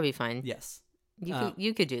 That would be fine. Yes.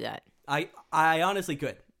 You could do that. I honestly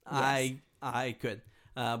could. Yes. I could.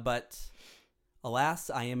 But alas,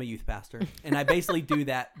 I am a youth pastor. And I basically do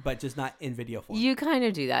that, but just not in video form. You kind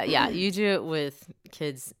of do that. Yeah. You do it with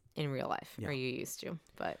kids in real life, Yeah. or you used to.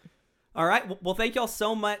 But All right. Well, thank y'all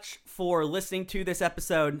so much for listening to this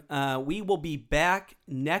episode. We will be back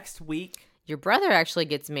next week. your brother actually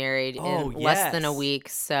gets married in less than a yes. week.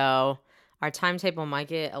 So our timetable might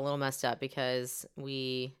get a little messed up because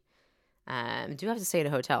we do have to stay at a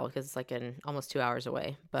hotel because it's like almost 2 hours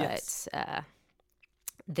away. But Yes.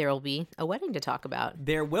 there will be a wedding to talk about.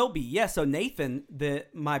 There will be. Yeah. So Nathan,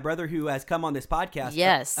 my brother who has come on this podcast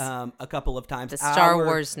Yes. a couple of times. The Star our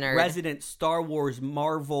Wars nerd. Resident Star Wars,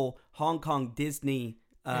 Marvel, Hong Kong, Disney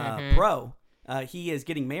pro. He is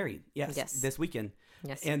getting married. Yes. Yes. This weekend.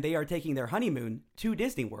 Yes. And they are taking their honeymoon to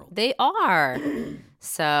Disney World. They are.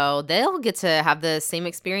 So they'll get to have the same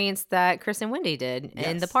experience that Chris and Wendy did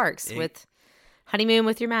in the Yes. parks with honeymoon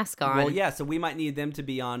with your mask on. Well, yeah. So we might need them to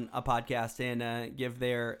be on a podcast and give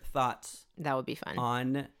their thoughts That would be fun.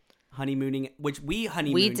 on honeymooning, which we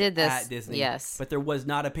honeymooned did this, at Disney. yes. But there was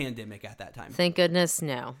not a pandemic at that time. Thank goodness,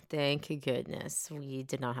 no. Thank goodness. We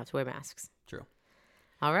did not have to wear masks. True.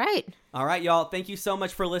 All right. All right, y'all. Thank you so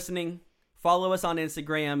much for listening. Follow us on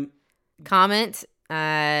Instagram. Comment.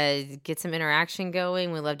 Get some interaction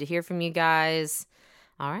going. We'd love to hear from you guys.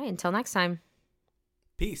 All right. Until next time.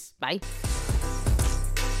 Peace. Bye.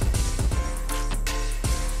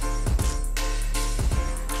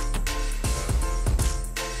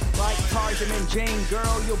 Jasmine and Jane,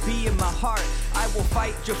 girl, you'll be in my heart. I will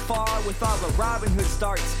fight Jafar with all the Robin Hood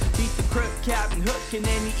starts. Beat the crook, Captain Hook, and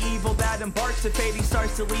any evil that embarks. If Fady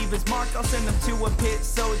starts to leave his mark, I'll send him to a pit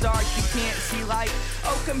so dark you can't see light.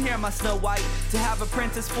 Oh, come here, my Snow White, to have a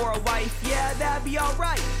princess for a wife, yeah, that'd be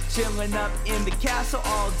alright. Chilling up in the castle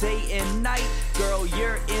all day and night. Girl,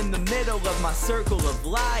 you're in the middle of my circle of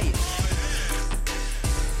life.